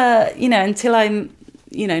until I'm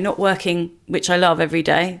not working, which I love every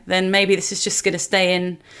day, then maybe this is just going to stay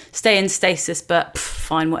in stasis, but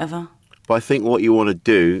fine, whatever. But I think what you want to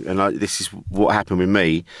do, and this is what happened with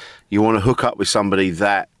me, you want to hook up with somebody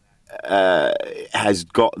that has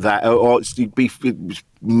got that, or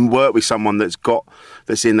work with someone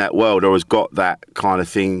that's in that world or has got that kind of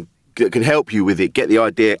thing that can help you with it, get the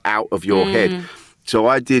idea out of your head. So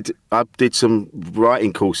I did some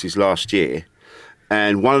writing courses last year,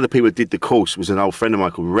 and one of the people who did the course was an old friend of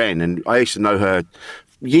mine called Ren, and I used to know her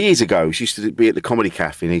years ago. She used to be at the Comedy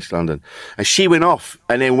Cafe in East London, and she went off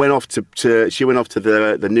to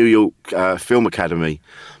the New York Film Academy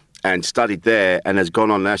and studied there, and has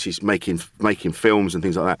gone on now. She's making films and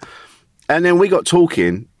things like that. And then we got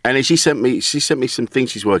talking, and then she sent me some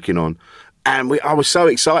things she's working on, and I was so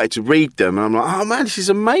excited to read them. And I'm like, oh man, this is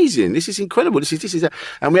amazing. This is incredible. This is that.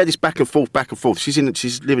 And we had this back and forth. She's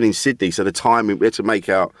living in Sydney, so the timing, we had to make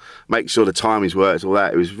sure the timings worked, all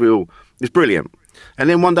that. It was brilliant. And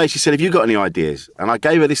then one day she said, have you got any ideas? And I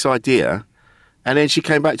gave her this idea. And then she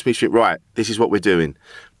came back to me, she went, right, this is what we're doing.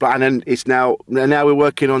 And then now we're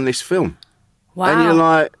working on this film. Wow. And you're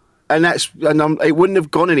like, it wouldn't have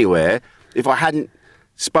gone anywhere if I hadn't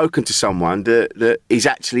spoken to someone that is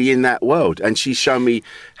actually in that world. And she's shown me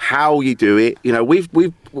how you do it. We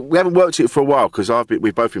haven't worked it for a while because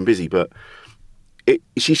we've both been busy, but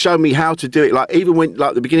she showed me how to do it. Like, even when,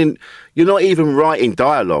 like, the beginning, you're not even writing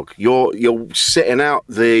dialogue. You're setting out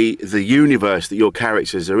the universe that your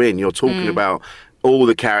characters are in. You're talking about all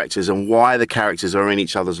the characters and why the characters are in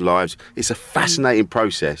each other's lives. It's a fascinating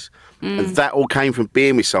process. And that all came from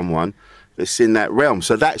being with someone that's in that realm.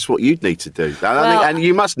 So that's what you'd need to do. And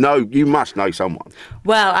you must know someone.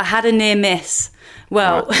 Well, I had a near miss.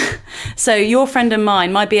 Well, right. So your friend and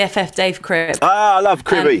mine, my BFF Dave Cribb. I love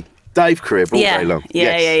Cribby. Dave Cribb all day long.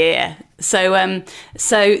 Yeah.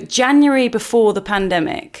 So January before the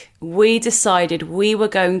pandemic, we decided we were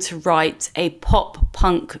going to write a pop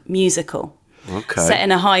punk musical. Okay. Set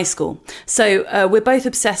in a high school. So we're both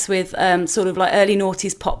obsessed with sort of like early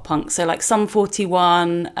noughties pop punk. So like Sum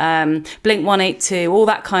 41, Blink 182, all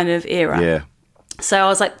that kind of era. Yeah. So I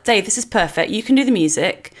was like, Dave, this is perfect. You can do the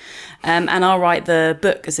music, and I'll write the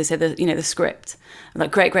book, as they say, the script. I'm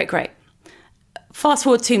like, great. Fast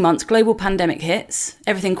forward 2 months, global pandemic hits,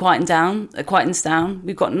 everything quietens down.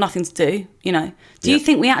 We've got nothing to do, Do you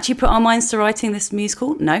think we actually put our minds to writing this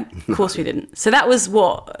musical? No, of course we didn't. So that was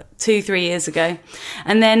 2-3 years ago.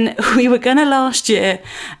 And then we were going to last year,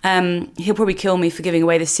 he'll probably kill me for giving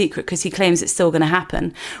away the secret because he claims it's still going to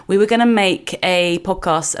happen. We were going to make a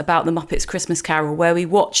podcast about the Muppets Christmas Carol where we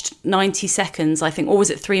watched 90 seconds, I think, or was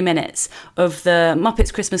it 3 minutes, of the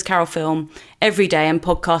Muppets Christmas Carol film every day and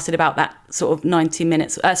podcasted about that sort of 90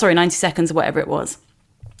 seconds or whatever it was.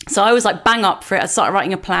 So I was like, bang up for it. I started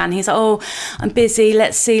writing a plan. He's like, oh, I'm busy.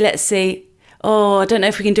 Let's see. Oh, I don't know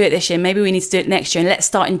if we can do it this year. Maybe we need to do it next year. And let's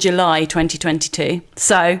start in July 2022.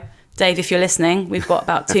 So, Dave, if you're listening, we've got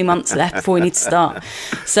about 2 months left before we need to start.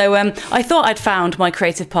 So I thought I'd found my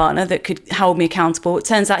creative partner that could hold me accountable. It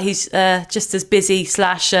turns out he's just as busy /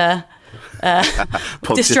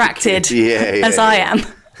 distracted as I am.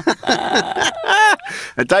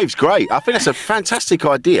 And Dave's great. I think that's a fantastic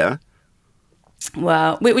idea.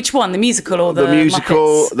 Well, which one? The musical or the musical?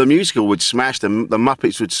 Muppets? The musical would smash. The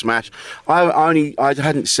Muppets would smash. I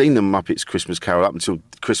hadn't seen the Muppets Christmas Carol up until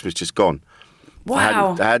Christmas just gone.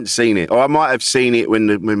 Wow. I hadn't seen it, or I might have seen it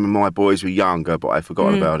when my boys were younger, but I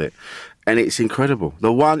forgot about it. And it's incredible.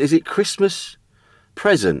 The one, is it Christmas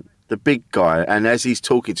Present? The big guy, and as he's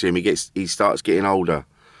talking to him, he starts getting older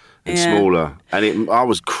and smaller, and I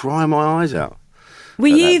was crying my eyes out. Were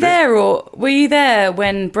you there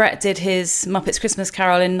when Brett did his Muppets Christmas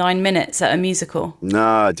Carol in 9 minutes at a musical? No,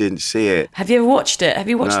 I didn't see it. Have you ever watched it? Have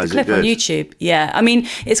you watched the clip on YouTube? Yeah, I mean,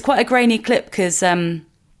 it's quite a grainy clip because I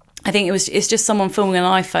think it's just someone filming an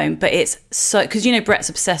iPhone, but it's so, because Brett's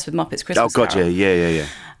obsessed with Muppets Christmas Carol. Oh God, yeah.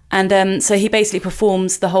 And so he basically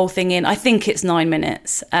performs the whole thing in, I think it's 9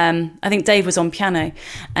 minutes. I think Dave was on piano,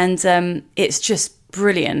 and it's just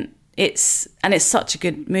brilliant. It's such a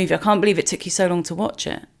good movie. I can't believe it took you so long to watch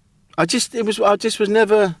it. I was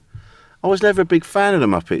never a big fan of the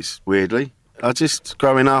Muppets, weirdly.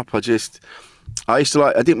 Growing up, I used to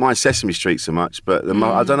like, I didn't mind Sesame Street so much, but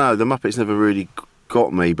I don't know, the Muppets never really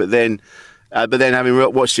got me. But then having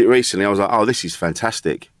watched it recently, I was like, oh, this is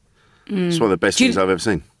fantastic. It's one of the best things I've ever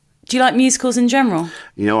seen. Do you like musicals in general?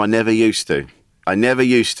 I never used to. I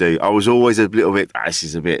was always a little bit,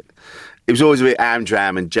 it was always a bit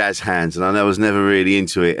Amdram and jazz hands, and I was never really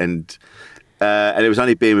into it. And it was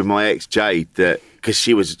only being with my ex, Jade, because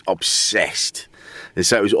she was obsessed. And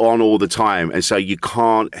so it was on all the time. And so you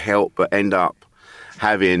can't help but end up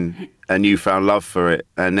having a newfound love for it.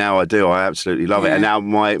 And now I do. I absolutely love it. And now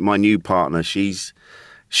my new partner, she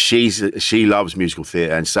loves musical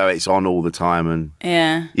theatre, and so it's on all the time, and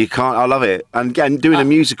you can't. I love it. And again, doing a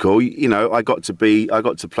musical, I got to play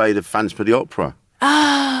the Phantom of the Opera.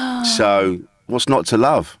 Oh, so what's not to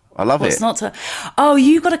love? I love it. What's not to? Oh,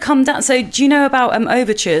 you got to come down. So do you know about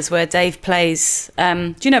Overtures, where Dave plays?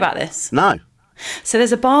 Do you know about this? No. So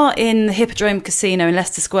there's a bar in the Hippodrome Casino in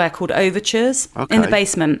Leicester Square called Overtures in the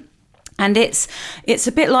basement. And it's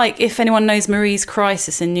a bit like, if anyone knows Marie's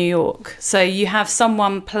Crisis in New York. So you have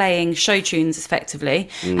someone playing show tunes, effectively,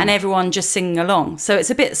 and everyone just singing along. So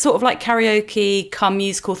it's a bit sort of like karaoke come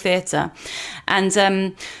musical theatre. And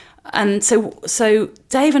so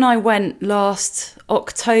Dave and I went last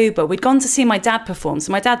October. We'd gone to see my dad perform.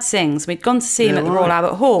 So my dad sings. We'd gone to see him at the Royal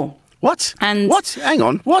Albert Hall. What? Hang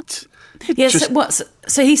on. What? Yes.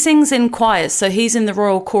 So he sings in choirs. So he's in the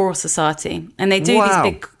Royal Choral Society, and they do these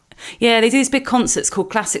big. Yeah, they do these big concerts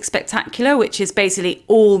called Classic Spectacular, which is basically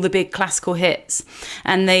all the big classical hits.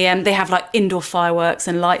 And they have like indoor fireworks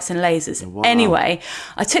and lights and lasers. Wow. Anyway,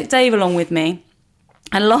 I took Dave along with me.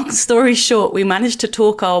 And long story short, we managed to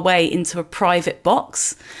talk our way into a private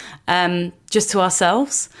box, just to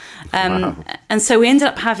ourselves. And so we ended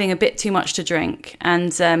up having a bit too much to drink.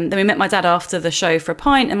 And then we met my dad after the show for a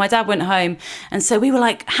pint, and my dad went home. And so we were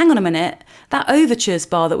like, hang on a minute, that Overtures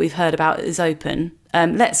bar that we've heard about is open.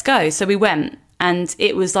 Let's go. So we went, and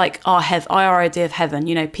it was like our idea of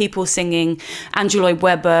heaven, people singing Andrew Lloyd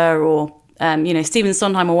Webber or, Stephen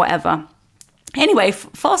Sondheim or whatever. Anyway,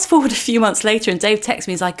 fast forward a few months later, and Dave texts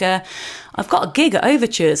me, he's like, I've got a gig at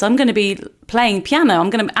Overtures. I'm going to be playing piano. I'm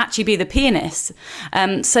going to actually be the pianist.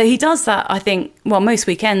 So he does that, I think, most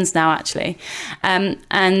weekends now, actually. And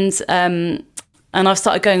I've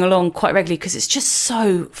started going along quite regularly because it's just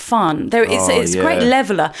so fun. It's a great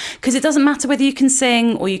leveler, because it doesn't matter whether you can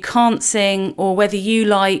sing or you can't sing, or whether you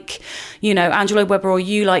like, Andrew Lloyd Webber or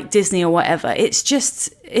you like Disney or whatever. It's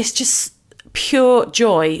just pure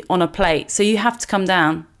joy on a plate. So you have to come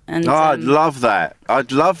down. And I'd love that. I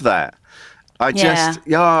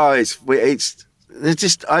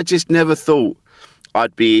just never thought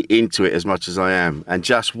I'd be into it as much as I am. And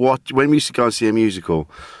just when we used to go and see a musical,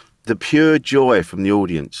 the pure joy from the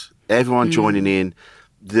audience, everyone joining in,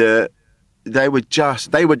 they would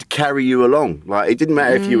carry you along. Like, it didn't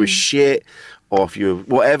matter if you were shit or if you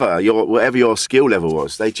whatever your skill level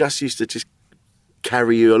was. They just used to just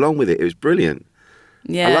carry you along with it. It was brilliant.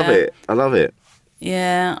 Yeah, I love it.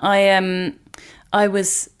 Yeah, I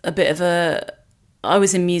was I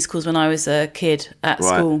was in musicals when I was a kid at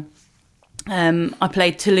school. I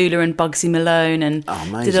played Tallulah and Bugsy Malone, and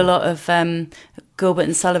did a lot of Gilbert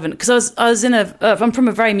and Sullivan, because I'm from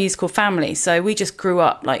a very musical family, so we just grew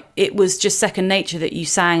up like it was just second nature that you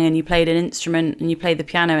sang and you played an instrument and you played the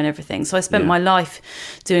piano and everything. So I spent my life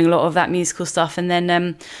doing a lot of that musical stuff, and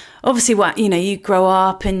then obviously you grow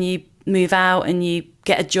up and you move out and you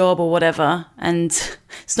get a job or whatever, and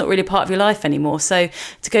it's not really part of your life anymore. So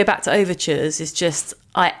to go back to Overtures is just,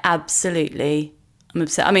 I absolutely I'm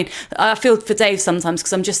upset. I mean, I feel for Dave sometimes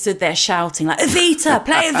because I'm just stood there shouting like, Evita,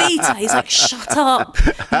 play Evita. He's like, shut up.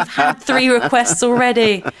 You've had 3 requests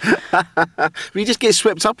already. You just get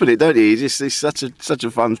swept up in it, don't you? It's such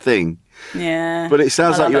a fun thing. Yeah. But it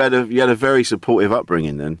sounds like you had a very supportive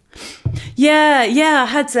upbringing then. Yeah, I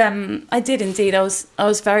had. I did indeed. I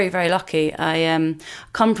was very, very lucky. I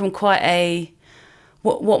come from quite a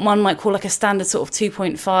what one might call like a standard sort of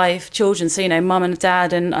 2.5 children. So, you know, mum and a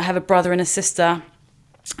dad, and I have a brother and a sister.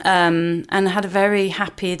 And I had a very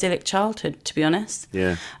happy, idyllic childhood, to be honest.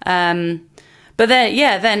 Yeah. But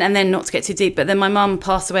then not to get too deep, but then my mum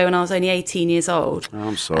passed away when I was only 18 years old. Oh,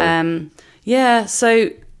 I'm sorry. Yeah, so,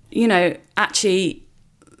 you know, actually,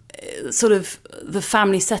 sort of the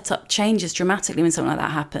family setup changes dramatically when something like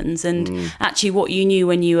that happens. And actually what you knew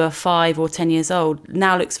when you were 5 or 10 years old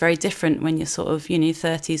now looks very different when you're sort of, you know,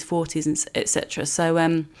 30s, 40s, and etc. So,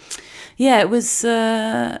 it was...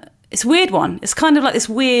 it's a weird one. It's kind of like this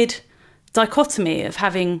weird dichotomy of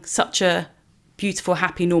having such a beautiful,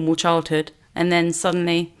 happy, normal childhood and then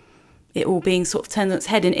suddenly it all being sort of turned on its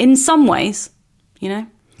head in some ways, you know?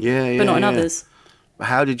 Yeah, but not in others.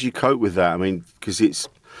 How did you cope with that? I mean, because it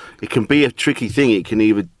can be a tricky thing. It can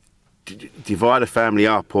either divide a family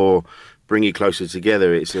up or bring you closer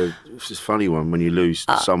together. It's a funny one when you lose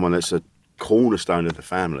someone that's a cornerstone of the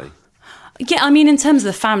family. Yeah, I mean, in terms of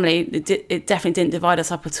the family, it definitely didn't divide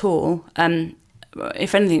us up at all.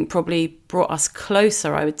 If anything, it probably brought us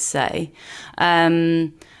closer, I would say.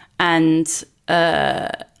 And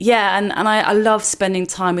I love spending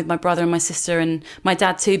time with my brother and my sister and my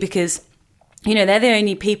dad too, because, you know, they're the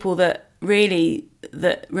only people that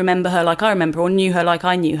remember her like I remember or knew her like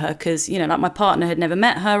I knew her, because, you know, like my partner had never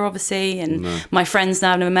met her, obviously, and my friends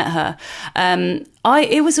now have never met her.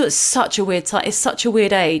 It was such a weird time. It's such a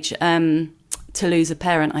weird age to lose a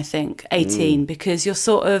parent, I think, 18, because you're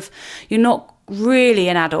not really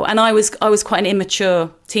an adult. And I was quite an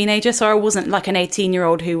immature teenager, so I wasn't like an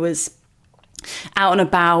 18-year-old who was out and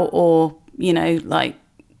about or, you know, like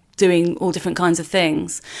doing all different kinds of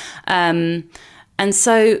things. And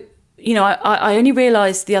so, you know, I only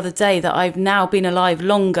realised the other day that I've now been alive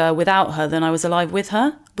longer without her than I was alive with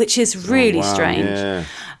her, which is really strange.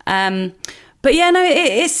 Yeah. But yeah, no,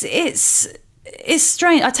 it's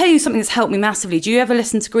strange. I'll tell you something that's helped me massively. Do you ever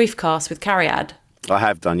listen to Griefcast with Cariad? I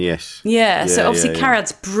have done, yes. Yeah, so obviously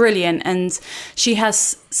Cariad's brilliant, and she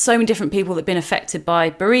has so many different people that have been affected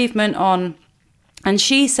by bereavement and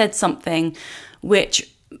she said something which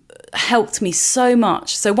helped me so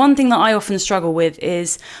much. So one thing that I often struggle with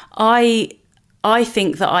is I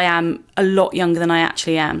think that I am a lot younger than I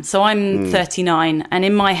actually am. So I'm 39, and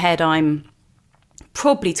in my head I'm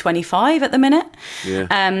probably 25 at the minute.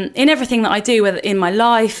 Yeah. In everything that I do, whether in my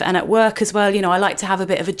life and at work as well, you know, I like to have a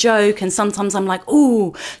bit of a joke, and sometimes I'm like,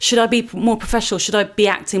 oh, should I be more professional? Should I be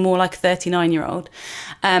acting more like a 39-year-old?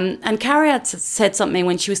 And Cariad said something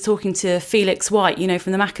when she was talking to Felix White, you know,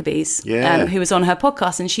 from the Maccabees, who was on her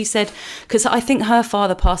podcast, and she said, because I think her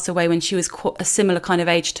father passed away when she was a similar kind of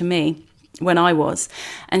age to me, when I was,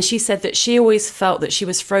 and she said that she always felt that she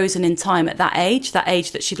was frozen in time at that age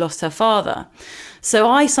that she'd lost her father. So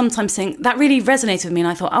I sometimes think that really resonated with me, and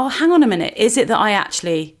I thought, oh, hang on a minute, is it that I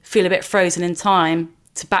actually feel a bit frozen in time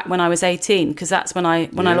to back when I was 18, because that's when I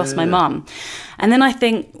lost my mum? And then I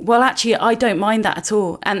think, well, actually, I don't mind that at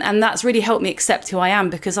all, and that's really helped me accept who I am,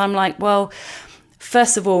 because I'm like, well,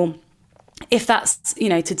 first of all, if that's, you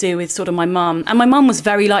know, to do with sort of my mum, and my mum was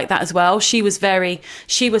very like that as well. She was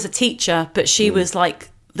a teacher, but she was like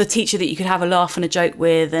the teacher that you could have a laugh and a joke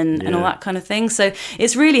with and all that kind of thing. So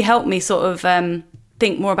it's really helped me sort of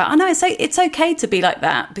think more about, it's okay to be like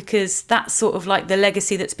that, because that's sort of like the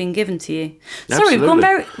legacy that's been given to you. Absolutely.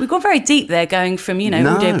 Sorry, we've gone very deep there, going from, you know,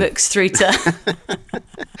 audiobooks through to...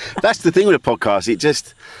 That's the thing with a podcast. It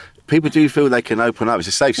just, people do feel they can open up. It's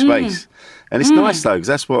a safe space. And it's nice, though, because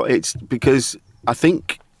that's what it's... Because I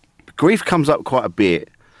think grief comes up quite a bit.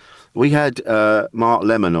 We had Mark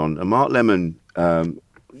Lemon on, and Mark Lemon,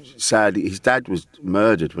 sadly, his dad was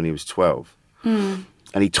murdered when he was 12.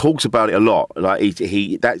 And he talks about it a lot. Like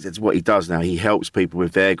that's what he does now. He helps people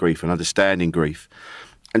with their grief and understanding grief.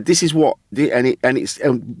 And this is what... And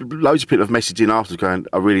loads of people have messaged in after going,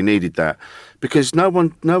 I really needed that. Because no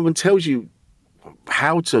one tells you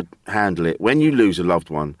how to handle it when you lose a loved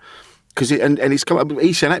one. Because it's come up.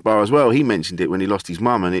 Ihsan Akbar as well. He mentioned it when he lost his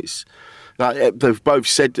mum, and it's like they've both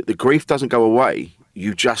said that the grief doesn't go away.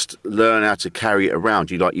 You just learn how to carry it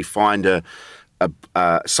around. You find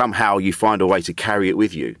somehow you find a way to carry it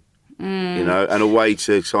with you, you know, and a way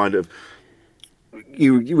to kind of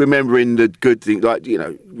remembering the good things, like, you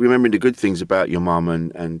know, remembering the good things about your mum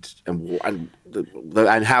and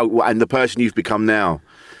and the person you've become now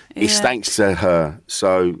is thanks to her.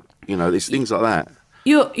 So, there's things like that.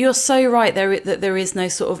 You're so right that there is no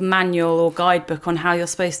sort of manual or guidebook on how you're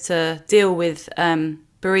supposed to deal with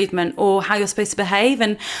bereavement or how you're supposed to behave.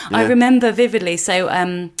 And I remember vividly, so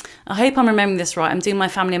I hope I'm remembering this right. I'm doing my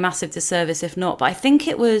family a massive disservice if not, but I think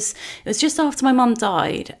it was just after my mum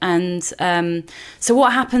died. And so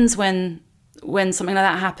what happens when something like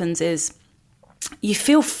that happens is you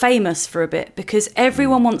feel famous for a bit because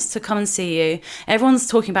everyone wants to come and see you. Everyone's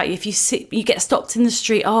talking about you. If you get stopped in the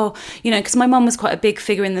street, because my mum was quite a big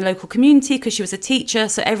figure in the local community because she was a teacher.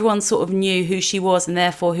 So everyone sort of knew who she was and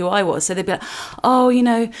therefore who I was. So they'd be like,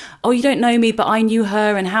 you don't know me, but I knew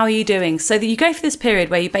her and how are you doing? So that you go through this period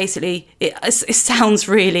where you basically, it sounds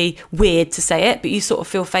really weird to say it, but you sort of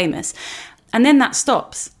feel famous. And then that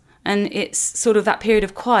stops. And it's sort of that period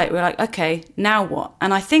of quiet. We're like, okay, now what?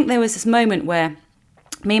 And I think there was this moment where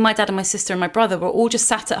me, my dad and my sister and my brother were all just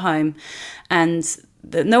sat at home and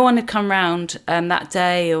no one had come round that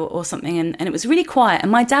day or something. And it was really quiet.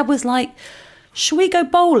 And my dad was like, should we go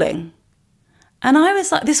bowling? And I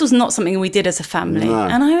was like, this was not something we did as a family. No.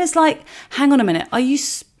 And I was like, hang on a minute. Are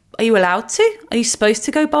you allowed to? Are you supposed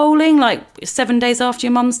to go bowling like 7 days after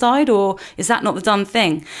your mum's died, or is that not the done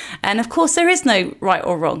thing? And of course there is no right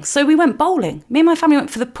or wrong. So we went bowling. Me and my family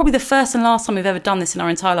went for probably the first and last time we've ever done this in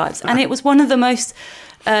our entire lives. And it was one of the most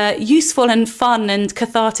useful and fun and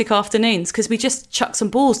cathartic afternoons because we just chucked some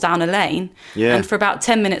balls down a lane and for about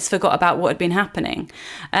 10 minutes forgot about what had been happening.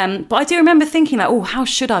 But I do remember thinking like, how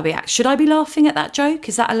should I be? Should I be laughing at that joke?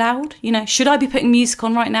 Is that allowed? Should I be putting music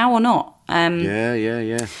on right now or not?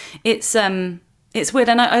 It's weird.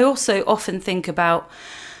 And I also often think about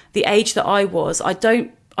the age that I was. I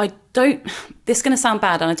don't, this is going to sound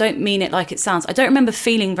bad and I don't mean it like it sounds. I don't remember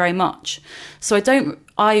feeling very much. So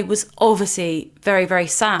I was obviously very, very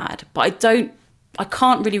sad, but I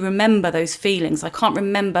can't really remember those feelings. I can't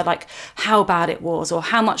remember like how bad it was or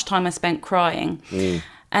how much time I spent crying.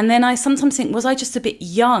 And then I sometimes think, was I just a bit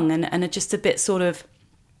young and just a bit sort of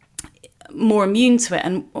more immune to it?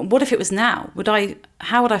 And what if it was now?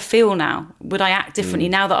 How would I feel now? Would I act differently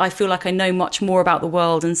now that I feel like I know much more about the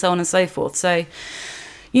world and so on and so forth? So,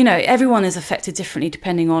 everyone is affected differently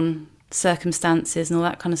depending on circumstances and all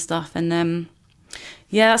that kind of stuff. And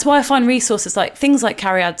that's why I find resources like things like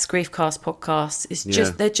Cariad's Griefcast podcast is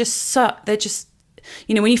just they're just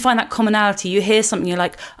when you find that commonality, you hear something, you're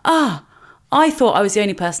like, I thought I was the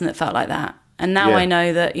only person that felt like that, and now I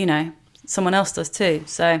know that someone else does too.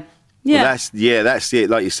 So. Yeah, well, that's it.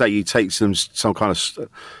 Like you say, you take some kind of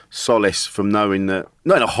solace from knowing that,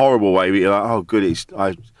 not in a horrible way, but you're like, oh, good,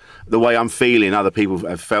 the way I'm feeling, other people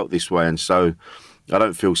have felt this way, and so I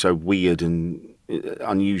don't feel so weird and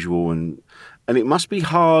unusual, and it must be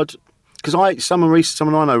hard because someone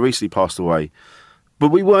I know recently passed away,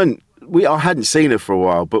 but I hadn't seen her for a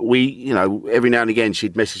while, but every now and again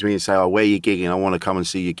she'd message me and say, oh, where are you gigging? I want to come and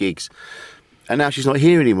see your gigs, and now she's not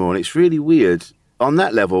here anymore, and it's really weird. On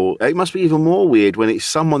that level, it must be even more weird when it's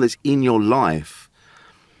someone that's in your life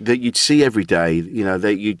that you'd see every day,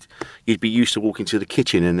 that you'd be used to walking to the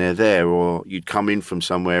kitchen and they're there, or you'd come in from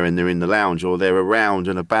somewhere and they're in the lounge, or they're around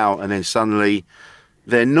and about, and then suddenly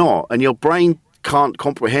they're not. And your brain can't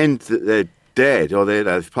comprehend that they're dead or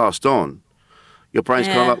they've passed on. Your brain's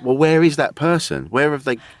kind of like, well, where is that person? Where have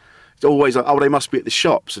they? It's always like, oh, they must be at the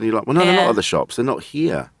shops. And you're like, well, no, they're not at the shops. They're not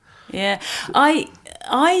here. Yeah,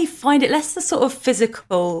 I find it less the sort of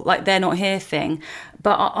physical, like they're not here thing,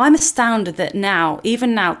 but I'm astounded that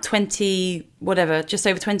even now, 20, whatever, just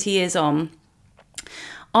over 20 years on,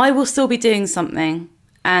 I will still be doing something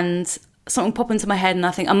and something pop into my head and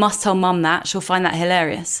I think I must tell mum that, she'll find that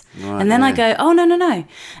hilarious. Right, and then I go, oh, no.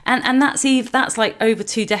 And that's like over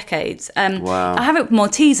 2 decades. Wow. I have it with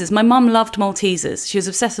Maltesers. My mum loved Maltesers. She was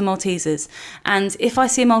obsessed with Maltesers. And if I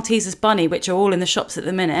see a Maltesers bunny, which are all in the shops at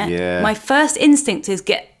the minute, my first instinct is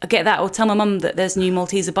get that or tell my mum that there's a new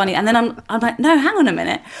Malteser bunny. And then I'm like, no, hang on a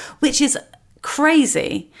minute, which is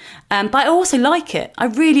crazy. But I also like it. I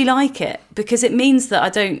really like it because it means that I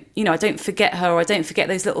don't forget her, or I don't forget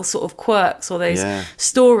those little sort of quirks or those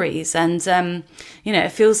stories. And, it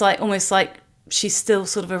feels like almost like she's still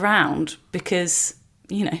sort of around because,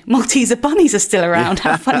 Malteser bunnies are still around.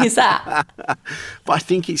 How funny is that? But I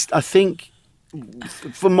think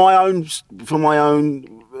from my own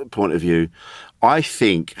point of view, I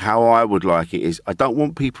think how I would like it is I don't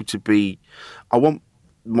want people to be, I want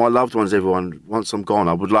my loved ones, everyone, once I'm gone,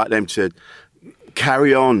 I would like them to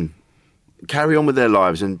carry on with their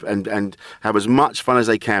lives and have as much fun as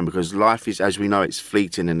they can, because life is, as we know, it's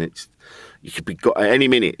fleeting and you could be got at any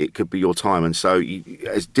minute. It could be your time, and so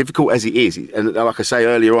as difficult as it is, and like I say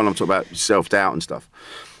earlier on, I'm talking about self-doubt and stuff.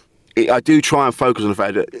 I do try and focus on the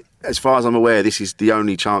fact that, as far as I'm aware, this is the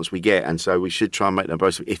only chance we get, and so we should try and make the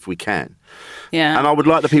most of it if we can. Yeah. And I would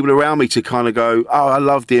like the people around me to kind of go, "Oh, I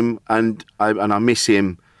loved him, and I miss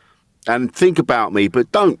him," and think about me,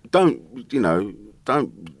 but don't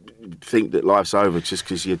think that life's over just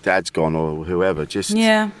because your dad's gone or whoever. Just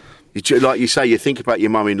like you say, you think about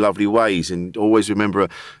your mum in lovely ways, and always remember.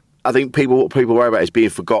 I think what people worry about is being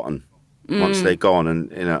forgotten once they're gone,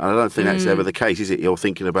 and I don't think that's ever the case, is it? You're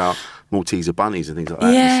thinking about Malteser bunnies and things like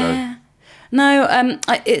that. Yeah. No,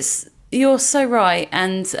 you're so right,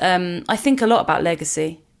 and I think a lot about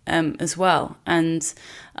legacy as well, and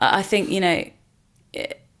I think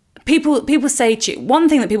People say to you, one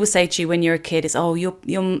thing that people say to you when you're a kid is, "Oh, your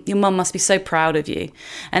mum must be so proud of you,"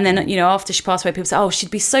 and then after she passed away, people say, "Oh,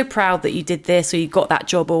 she'd be so proud that you did this or you got that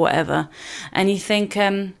job or whatever," and you think,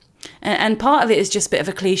 and part of it is just a bit of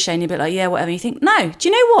a cliche, and you're a bit like, "Yeah, whatever." And you think, no, do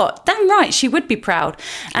you know what? Damn right, she would be proud.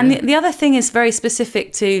 And the other thing is very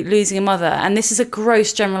specific to losing a mother, and this is a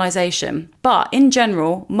gross generalisation, but in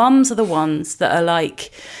general, mums are the ones that are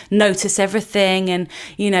like notice everything and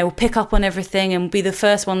will pick up on everything and be the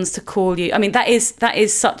first ones to call you. I mean, that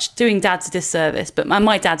is such doing dads a disservice. But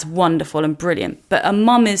my dad's wonderful and brilliant, but a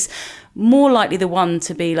mum is more likely the one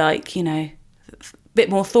to be like a bit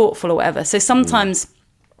more thoughtful or whatever. So sometimes.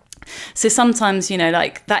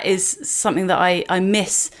 Like that is something that I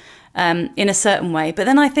miss in a certain way. But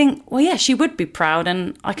then I think, well, yeah, she would be proud,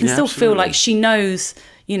 and I can still feel like she knows,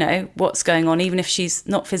 what's going on, even if she's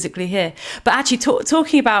not physically here. But actually,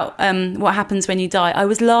 talking about what happens when you die, I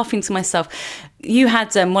was laughing to myself. You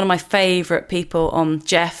had one of my favourite people on,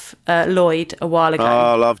 Jeff Lloyd, a while ago.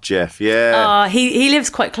 Oh, I love Jeff, yeah. He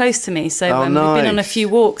lives quite close to me, so nice. We've been on a few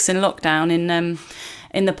walks in lockdown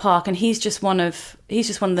in the park, and he's just one of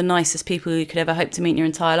the nicest people you could ever hope to meet in your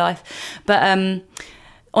entire life. But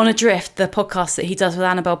on Adrift, the podcast that he does with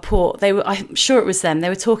Annabelle Port, I'm sure it was them. They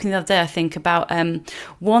were talking the other day, I think, about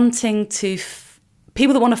wanting to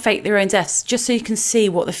people that want to fake their own deaths just so you can see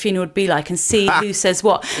what the funeral would be like and see who says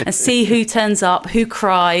what and see who turns up, who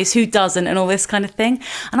cries, who doesn't, and all this kind of thing.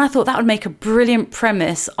 And I thought that would make a brilliant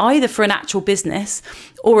premise either for an actual business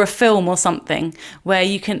or a film or something where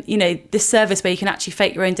you can, this service where you can actually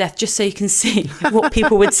fake your own death just so you can see what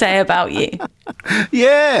people would say about you.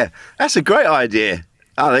 Yeah, that's a great idea.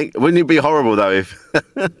 I think, wouldn't it be horrible though if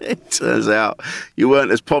it turns out you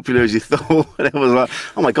weren't as popular as you thought, and it was like,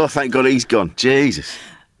 oh my God, thank God he's gone. Jesus.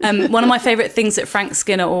 One of my favourite things that Frank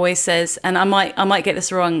Skinner always says, and I might get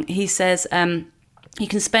this wrong, he says, you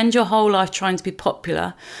can spend your whole life trying to be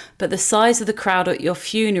popular, but the size of the crowd at your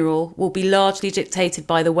funeral will be largely dictated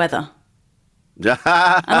by the weather. and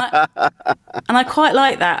I quite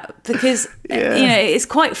like that because, it's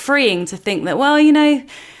quite freeing to think that, well,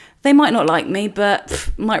 they might not like me, but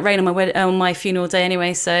it might rain on my funeral day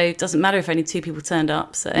anyway, so it doesn't matter if only 2 people turned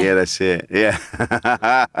up. So yeah, that's it. Yeah,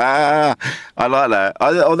 I like that.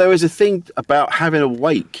 There is a thing about having a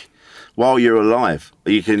wake while you're alive.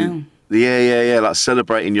 You can, like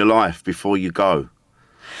celebrating your life before you go.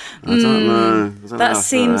 I don't know. That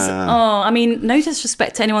seems. No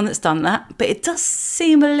disrespect to anyone that's done that, but it does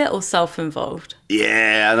seem a little self-involved.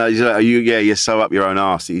 Yeah, I know. You're so up your own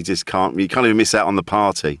arse that you just can't. You can't even miss out on the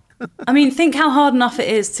party. I mean, think how hard enough it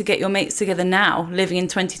is to get your mates together now, living in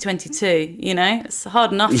 2022. It's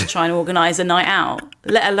hard enough to try and organise a night out,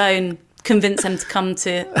 let alone convince them to come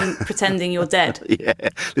to pretending you're dead. Yeah,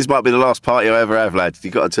 this might be the last party I ever have, lads.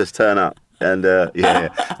 You got to just turn up and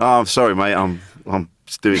I'm sorry, mate. I'm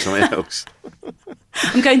doing something else.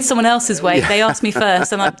 I'm going to someone else's way. They asked me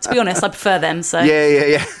first, and to be honest, I prefer them. So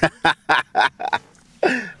yeah.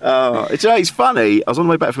 It's funny. I was on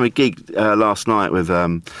the way back from a gig last night with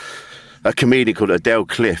a comedian called Adele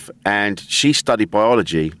Cliff, and she studied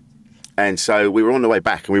biology. And so we were on the way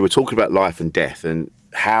back, and we were talking about life and death and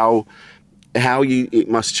how it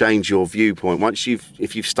must change your viewpoint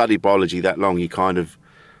if you've studied biology that long. You kind of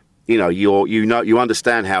you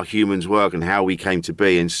understand how humans work and how we came to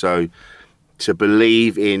be, and so to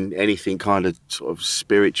believe in anything kind of sort of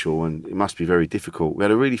spiritual, and it must be very difficult. We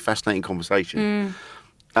had a really fascinating conversation,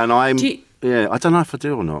 and I don't know if I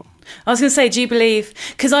do or not. I was going to say, do you believe?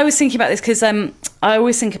 Because I was thinking about this because I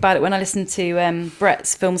always think about it when I listen to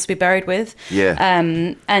Brett's Films to Be Buried With. Yeah.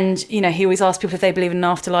 And he always asks people if they believe in an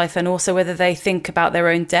afterlife and also whether they think about their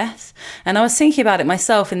own death. And I was thinking about it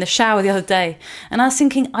myself in the shower the other day, and I was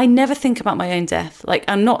thinking, I never think about my own death. Like,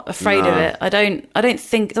 I'm not afraid of it. I don't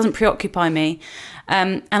think it doesn't preoccupy me.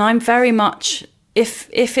 And I'm very much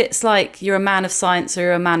if it's like you're a man of science or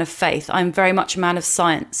you're a man of faith, I'm very much a man of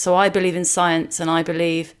science. So I believe in science and I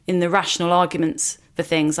believe in the rational arguments for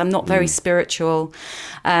things. I'm not very spiritual.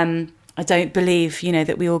 I don't believe,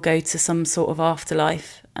 that we all go to some sort of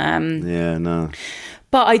afterlife. No.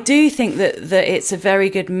 But I do think that it's a very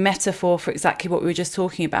good metaphor for exactly what we were just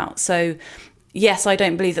talking about. So, yes, I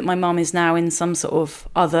don't believe that my mum is now in some sort of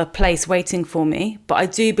other place waiting for me, but I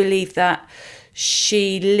do believe that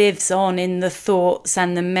she lives on in the thoughts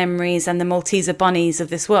and the memories and the Malteser bunnies of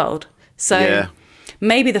this world. So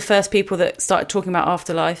maybe the first people that started talking about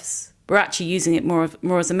afterlives were actually using it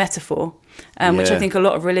more as a metaphor, which I think a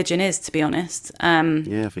lot of religion is, to be honest.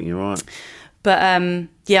 I think you're right. But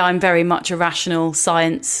I'm very much a rational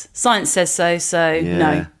science. Science says so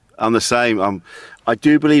no. I'm the same. I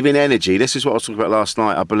do believe in energy. This is what I was talking about last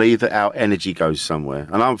night. I believe that our energy goes somewhere.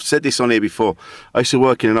 And I've said this on here before. I used to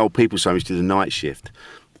work in an old people's home. I used to do the night shift.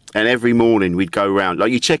 And every morning we'd go around.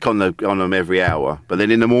 Like, you check on them every hour. But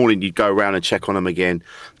then in the morning you'd go around and check on them again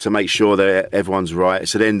to make sure that everyone's right.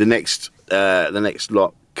 So then the next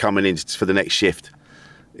lot coming in for the next shift,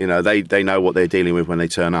 they know what they're dealing with when they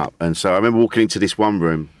turn up. And so I remember walking into this one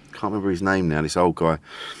room. Can't remember his name now, this old guy.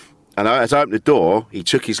 And as I opened the door, he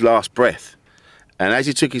took his last breath. And as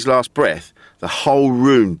he took his last breath, the whole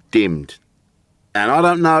room dimmed. And I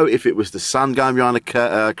don't know if it was the sun going behind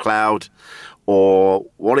a cloud or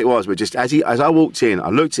what it was, but just as I walked in, I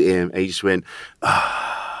looked at him and he just went,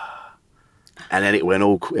 ah. And then it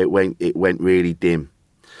went really dim.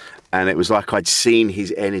 And it was like I'd seen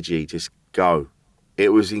his energy just go. It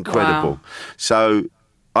was incredible. Wow. So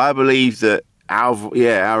I believe that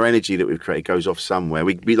our energy that we've created goes off somewhere.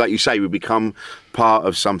 We like you say, we become part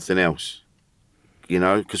of something else.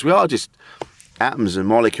 Because we are just atoms and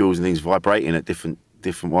molecules and things vibrating at different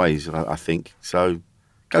ways, I think. So it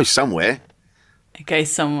goes somewhere. It goes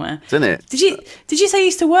somewhere. Doesn't it? Did you say you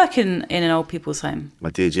used to work in an old people's home? I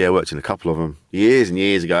did, yeah. I worked in a couple of them years and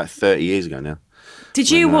years ago, 30 years ago now. Did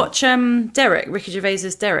you watch Derek, Ricky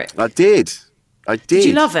Gervais's Derek? I did. Did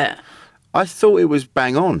you love it? I thought it was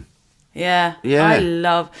bang on. Yeah.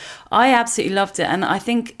 I absolutely loved it. And I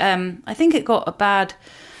think it got a bad...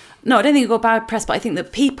 No, I don't think it got bad press, but I think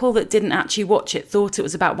that people that didn't actually watch it thought it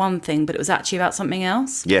was about one thing, but it was actually about something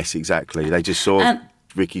else. Yes, exactly. They just saw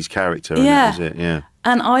Ricky's character and that was it, yeah.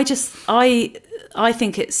 And I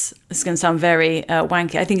think it's going to sound very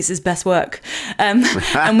wanky. I think it's his best work. And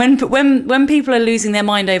when people are losing their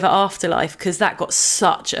mind over Afterlife, because that got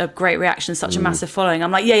such a great reaction, such a massive following,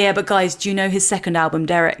 I'm like, but guys, do you know his second album,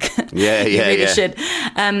 Derek? Yeah, you really should.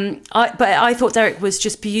 But I thought Derek was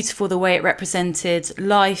just beautiful, the way it represented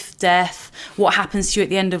life, death, what happens to you at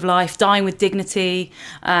the end of life, dying with dignity,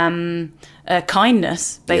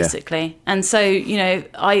 kindness, basically. And so,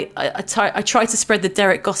 I try to spread the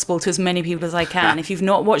Derek gospel to as many people as I can. If you've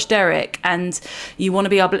not watched Derek and you want to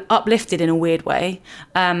be uplifted in a weird way,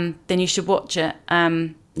 then you should watch it.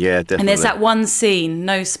 Yeah, definitely. And there's that one scene,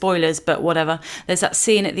 no spoilers, but whatever. There's that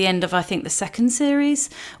scene at the end of, I think, the second series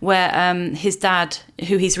where his dad,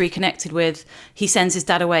 who he's reconnected with, he sends his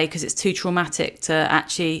dad away because it's too traumatic to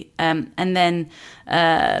actually... and then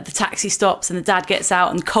the taxi stops and the dad gets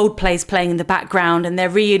out and Coldplay's playing in the background and they're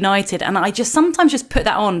reunited. And I just sometimes just put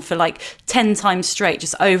that on for like 10 times straight,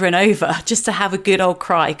 just over and over, just to have a good old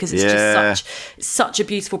cry because it's just such a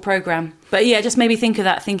beautiful programme. But yeah, just made me think of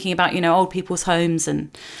that, thinking about, old people's homes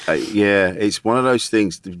and... it's one of those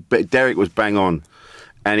things. But Derek was bang on.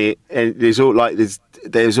 And there's a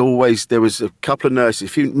couple of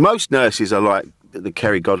nurses. Most nurses are like the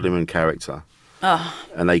Kerry Godliman character. Oh.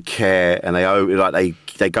 And they care and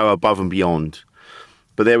they go above and beyond.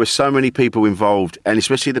 But there were so many people involved, and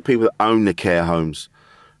especially the people that own the care homes,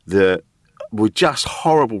 that were just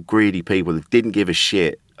horrible, greedy people that didn't give a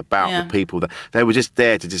shit about the people that they were just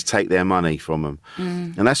there to just take their money from them.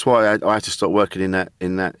 And that's why I had to stop working in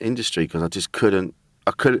that industry, because I just couldn't.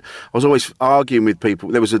 I was always arguing with people.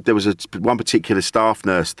 There was one particular staff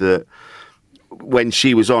nurse that, when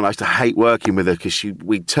she was on, I used to hate working with her because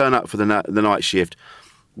we'd turn up for the night shift,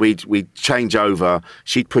 we'd change over,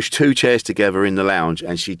 she'd push 2 chairs together in the lounge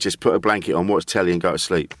and she'd just put a blanket on, watch telly and go to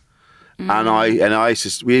sleep. We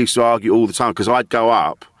used to argue all the time because I'd go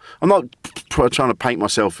up. I'm not trying to paint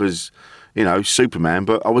myself as, Superman,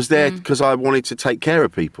 but I was there because I wanted to take care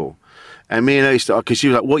of people. And me and her used to, because she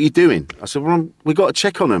was like, "What are you doing?" I said, "Well, we got to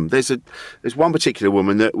check on them." There's one particular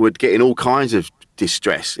woman that would get in all kinds of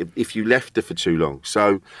distress if you left her for too long.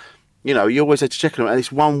 So, you always had to check on them. And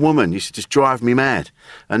this one woman used to just drive me mad,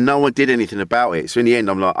 and no one did anything about it. So in the end,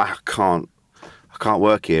 I'm like, I can't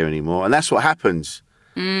work here anymore. And that's what happens.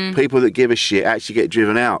 People that give a shit actually get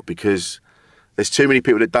driven out because there's too many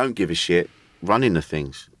people that don't give a shit, running the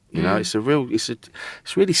things. You know, it's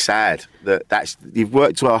really sad that you've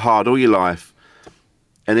worked so hard all your life,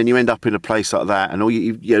 and then you end up in a place like that, and all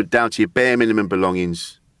you're down to your bare minimum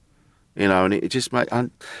belongings. You know, and it just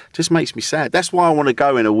makes me sad. That's why I want to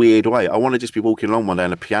go in a weird way. I want to just be walking along one day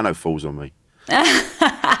and a piano falls on me.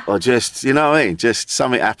 Or just, you know what I mean? Just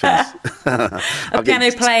something happens. A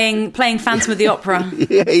piano playing Phantom of the Opera.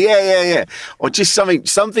 Yeah. Or just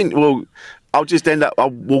something will... I'll just I'll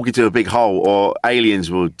walk into a big hole, or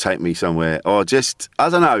aliens will take me somewhere, or just, I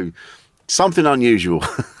don't know, something unusual.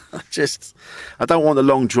 I don't want the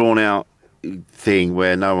long drawn out thing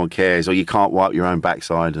where no one cares, or you can't wipe your own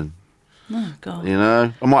backside. And oh, God. You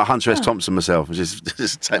know, I might Hunter S. Thompson myself and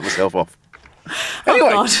just take myself off. Anyway.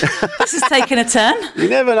 Oh, God. This is taking a turn. You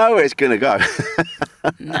never know where it's going to go.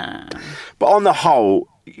 No. But on the whole,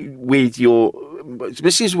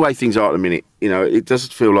 this is the way things are at the minute. You know, it does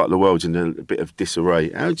feel like the world's in a bit of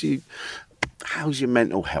disarray. How's your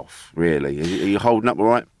mental health, really? Are you holding up all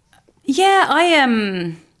right? Yeah, I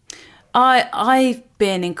am. I've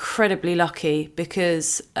been incredibly lucky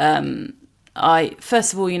because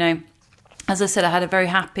first of all, you know, as I said, I had a very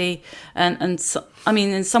happy and I mean,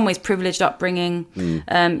 in some ways, privileged upbringing.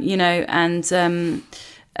 You know, and so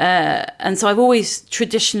I've always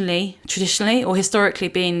traditionally or historically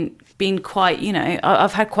been quite, you know,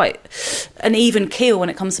 I've had quite an even keel when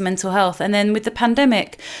it comes to mental health. And then with the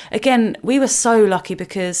pandemic, again, we were so lucky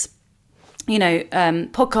because, you know,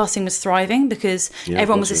 podcasting was thriving because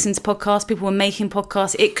everyone was listening to podcasts. People were making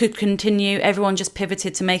podcasts. It could continue. Everyone just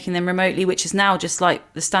pivoted to making them remotely, which is now just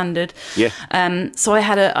like the standard. Yeah. So I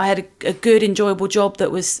had a good, enjoyable job that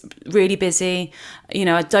was really busy. You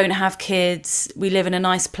know, I don't have kids. We live in a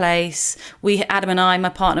nice place. Adam and I, my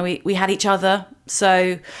partner, we had each other.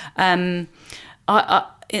 So, I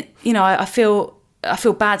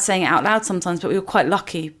feel bad saying it out loud sometimes, but we were quite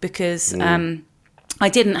lucky because I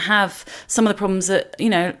didn't have some of the problems that, you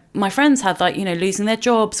know, my friends had, like, you know, losing their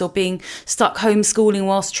jobs or being stuck homeschooling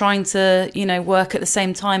whilst trying to, you know, work at the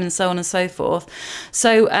same time and so on and so forth.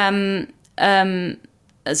 So,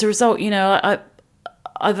 as a result, you know,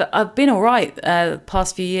 I've been all right the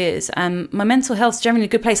past few years, and my mental health's generally in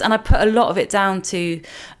a good place. And I put a lot of it down to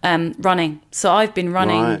running. So I've been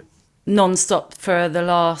running non-stop for the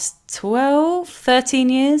last 13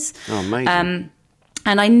 years. Oh, amazing.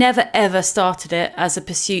 And I never, ever started it as a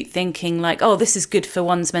pursuit thinking like, oh, this is good for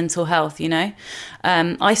one's mental health, you know.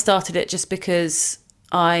 I started it just because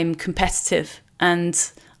I'm competitive,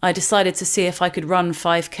 and I decided to see if I could run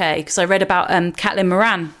 5K because I read about Caitlin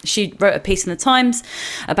Moran. She wrote a piece in the Times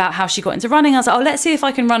about how she got into running. I was like, oh, let's see if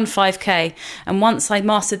I can run 5K. And once I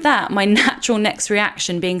mastered that, my natural next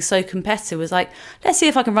reaction, being so competitive, was like, let's see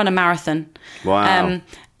if I can run a marathon. Wow.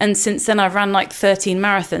 And since then, I've run like 13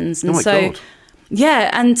 marathons. And oh my God. Yeah,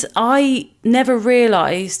 and I never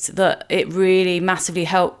realised that it really massively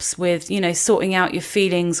helps with, you know, sorting out your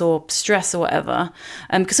feelings or stress or whatever.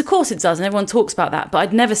 Because of course it does, and everyone talks about that, but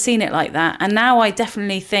I'd never seen it like that. And now I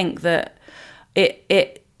definitely think that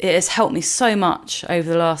it has helped me so much over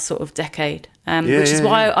the last sort of decade. Which is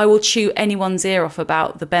why I will chew anyone's ear off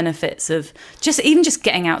about the benefits of just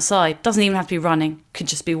getting outside. Doesn't even have to be running, could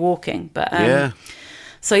just be walking. But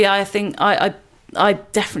so yeah, I think I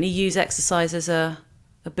definitely use exercise as a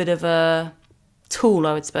bit of a tool,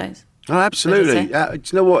 I would suppose. Oh, absolutely. Do you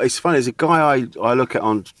know what? It's funny. There's a guy I look at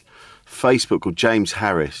on Facebook called James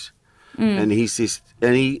Harris, and he's just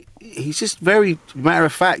very matter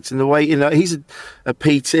of fact in the way, you know, he's a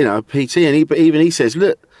PT, and he says,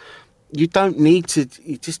 look, you don't need to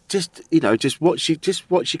just watch your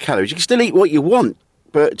calories. You can still eat what you want,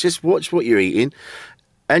 but just watch what you're eating,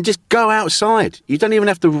 and just go outside. You don't even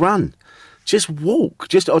have to run. Just walk,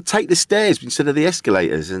 or take the stairs instead of the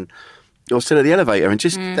escalators, or instead of the elevator, and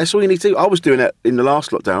that's all you need to do. I was doing that in the last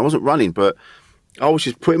lockdown. I wasn't running, but I was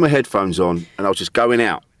just putting my headphones on and I was just going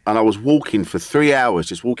out, and I was walking for 3 hours,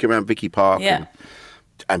 just walking around Vicky Park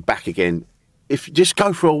and back again. If you just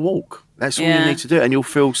go for a walk, that's all you need to do, and you'll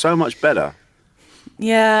feel so much better.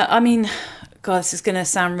 Yeah, I mean, God, this is going to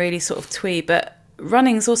sound really sort of twee, but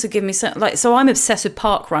running's also given me so I'm obsessed with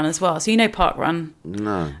Park Run as well. So you know Park Run?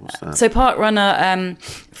 No, what's that? So Park Run are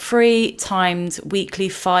free timed weekly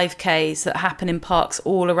 5Ks that happen in parks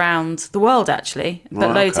all around the world, actually,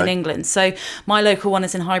 but loads in England. So my local one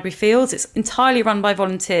is in Highbury Fields. It's entirely run by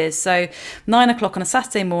volunteers. So 9 o'clock on a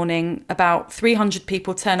Saturday morning, about 300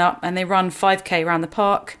 people turn up and they run 5K around the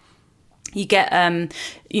park. You get,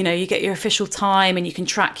 you get your official time, and you can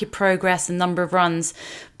track your progress and number of runs.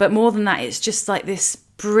 But more than that, it's just like this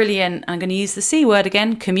brilliant, I'm going to use the C word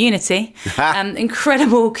again, community,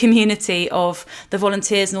 incredible community of the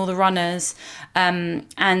volunteers and all the runners.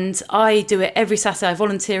 And I do it every Saturday. I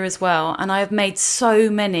volunteer as well. And I have made so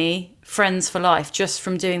many friends for life just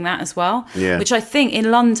from doing that as well, which I think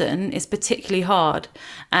in London is particularly hard.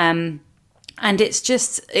 And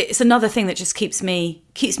it's another thing that just keeps me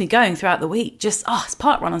going throughout the week. Just, it's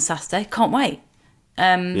parkrun on Saturday. Can't wait.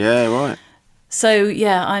 Right. So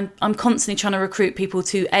I'm constantly trying to recruit people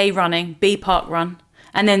to A, running, B, parkrun,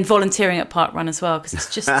 and then volunteering at parkrun as well, because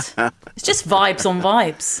it's just vibes on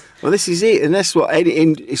vibes. Well, this is it, and that's what,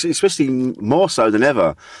 especially more so than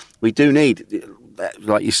ever, we do need,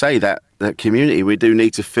 like you say, that community. We do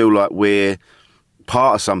need to feel like we're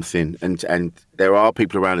part of something, and there are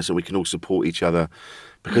people around us, and we can all support each other,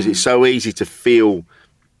 because it's so easy to feel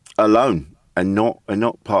alone. And not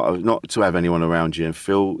part of, not to have anyone around you and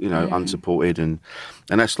feel, unsupported, and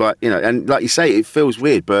that's like, and like you say, it feels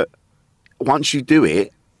weird, but once you do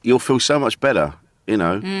it, you'll feel so much better,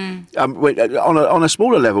 on a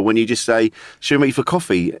smaller level, when you just say, should we meet for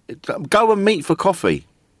coffee? Go and meet for coffee,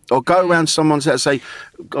 or go around someone's house and say,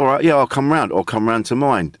 all right, I'll come round, or come round to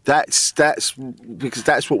mine. That's because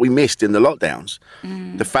that's what we missed in the lockdowns.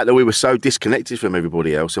 The fact that we were so disconnected from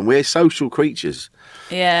everybody else, and we're social creatures.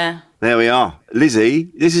 Yeah. There we are. Lizzie,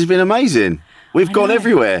 this has been amazing. We've gone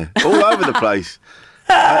everywhere, all over the place.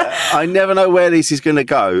 I never know where this is going to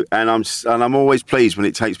go, and I'm always pleased when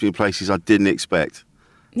it takes me to places I didn't expect.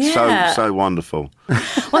 Yeah. So wonderful.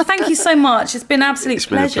 Well, thank you so much. It's been an absolute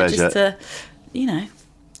pleasure just to,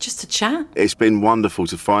 just to chat. It's been wonderful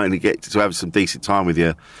to finally get to have some decent time with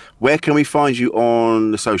you. Where can we find you on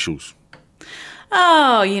the socials?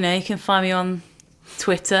 Oh, you can find me on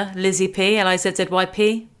Twitter, Lizzie P,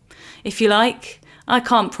 LIZZYP. If you like. I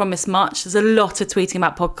can't promise much. There's a lot of tweeting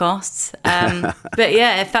about podcasts. But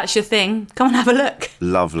yeah, if that's your thing, come and have a look.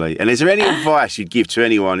 Lovely. And is there any advice you'd give to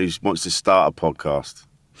anyone who wants to start a podcast?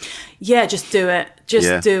 Yeah, just do it. Do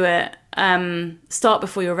it. Start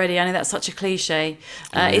before you're ready. I know that's such a cliche.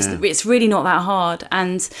 It's really not that hard.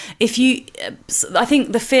 And I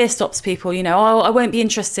think the fear stops people, I won't be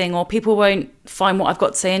interesting, or people won't find what I've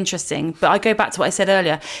got to say interesting. But I go back to what I said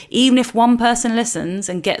earlier. Even if one person listens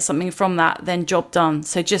and gets something from that, then job done.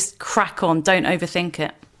 So just crack on. Don't overthink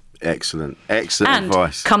it. Excellent and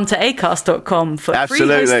advice. Come to acast.com for free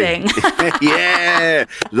hosting. Yeah,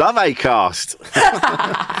 love Acast.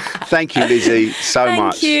 Thank you, Lizzie, so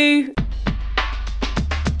much. Thank you.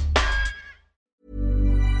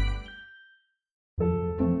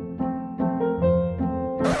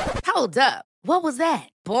 Hold up. What was that?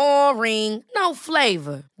 Boring. No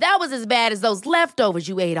flavor. That was as bad as those leftovers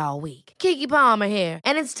you ate all week. Keke Palmer here,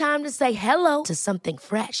 and it's time to say hello to something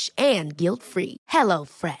fresh and guilt-free.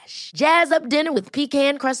 HelloFresh. Jazz up dinner with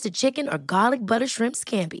pecan-crusted chicken or garlic butter shrimp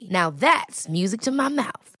scampi. Now that's music to my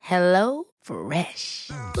mouth.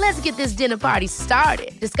 HelloFresh. Let's get this dinner party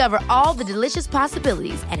started. Discover all the delicious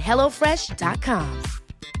possibilities at HelloFresh.com.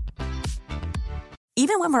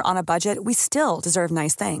 Even when we're on a budget, we still deserve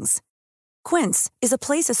nice things. Quince is a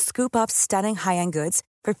place to scoop up stunning high-end goods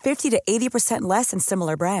for 50 to 80% less than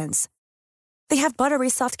similar brands. They have buttery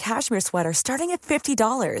soft cashmere sweaters starting at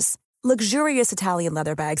 $50, luxurious Italian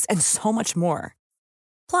leather bags, and so much more.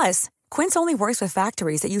 Plus, Quince only works with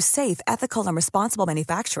factories that use safe, ethical, and responsible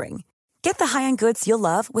manufacturing. Get the high-end goods you'll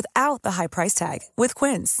love without the high price tag with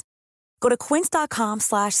Quince. Go to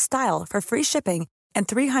quince.com/style for free shipping and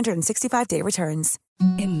 365-day returns.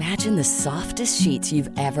 Imagine the softest sheets you've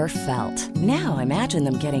ever felt. Now imagine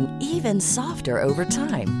them getting even softer over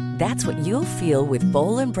time. That's what you'll feel with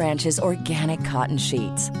Boll & Branch's organic cotton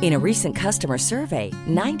sheets. In a recent customer survey,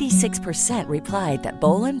 96% replied that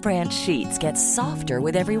Boll & Branch sheets get softer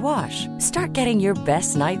with every wash. Start getting your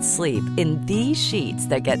best night's sleep in these sheets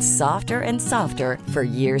that get softer and softer for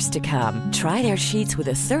years to come. Try their sheets with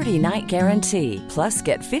a 30-night guarantee. Plus,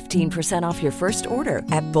 get 15% off your first order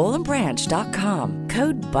at bollandbranch.com.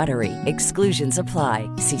 Code BUTTERY. Exclusions apply.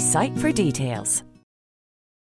 See site for details.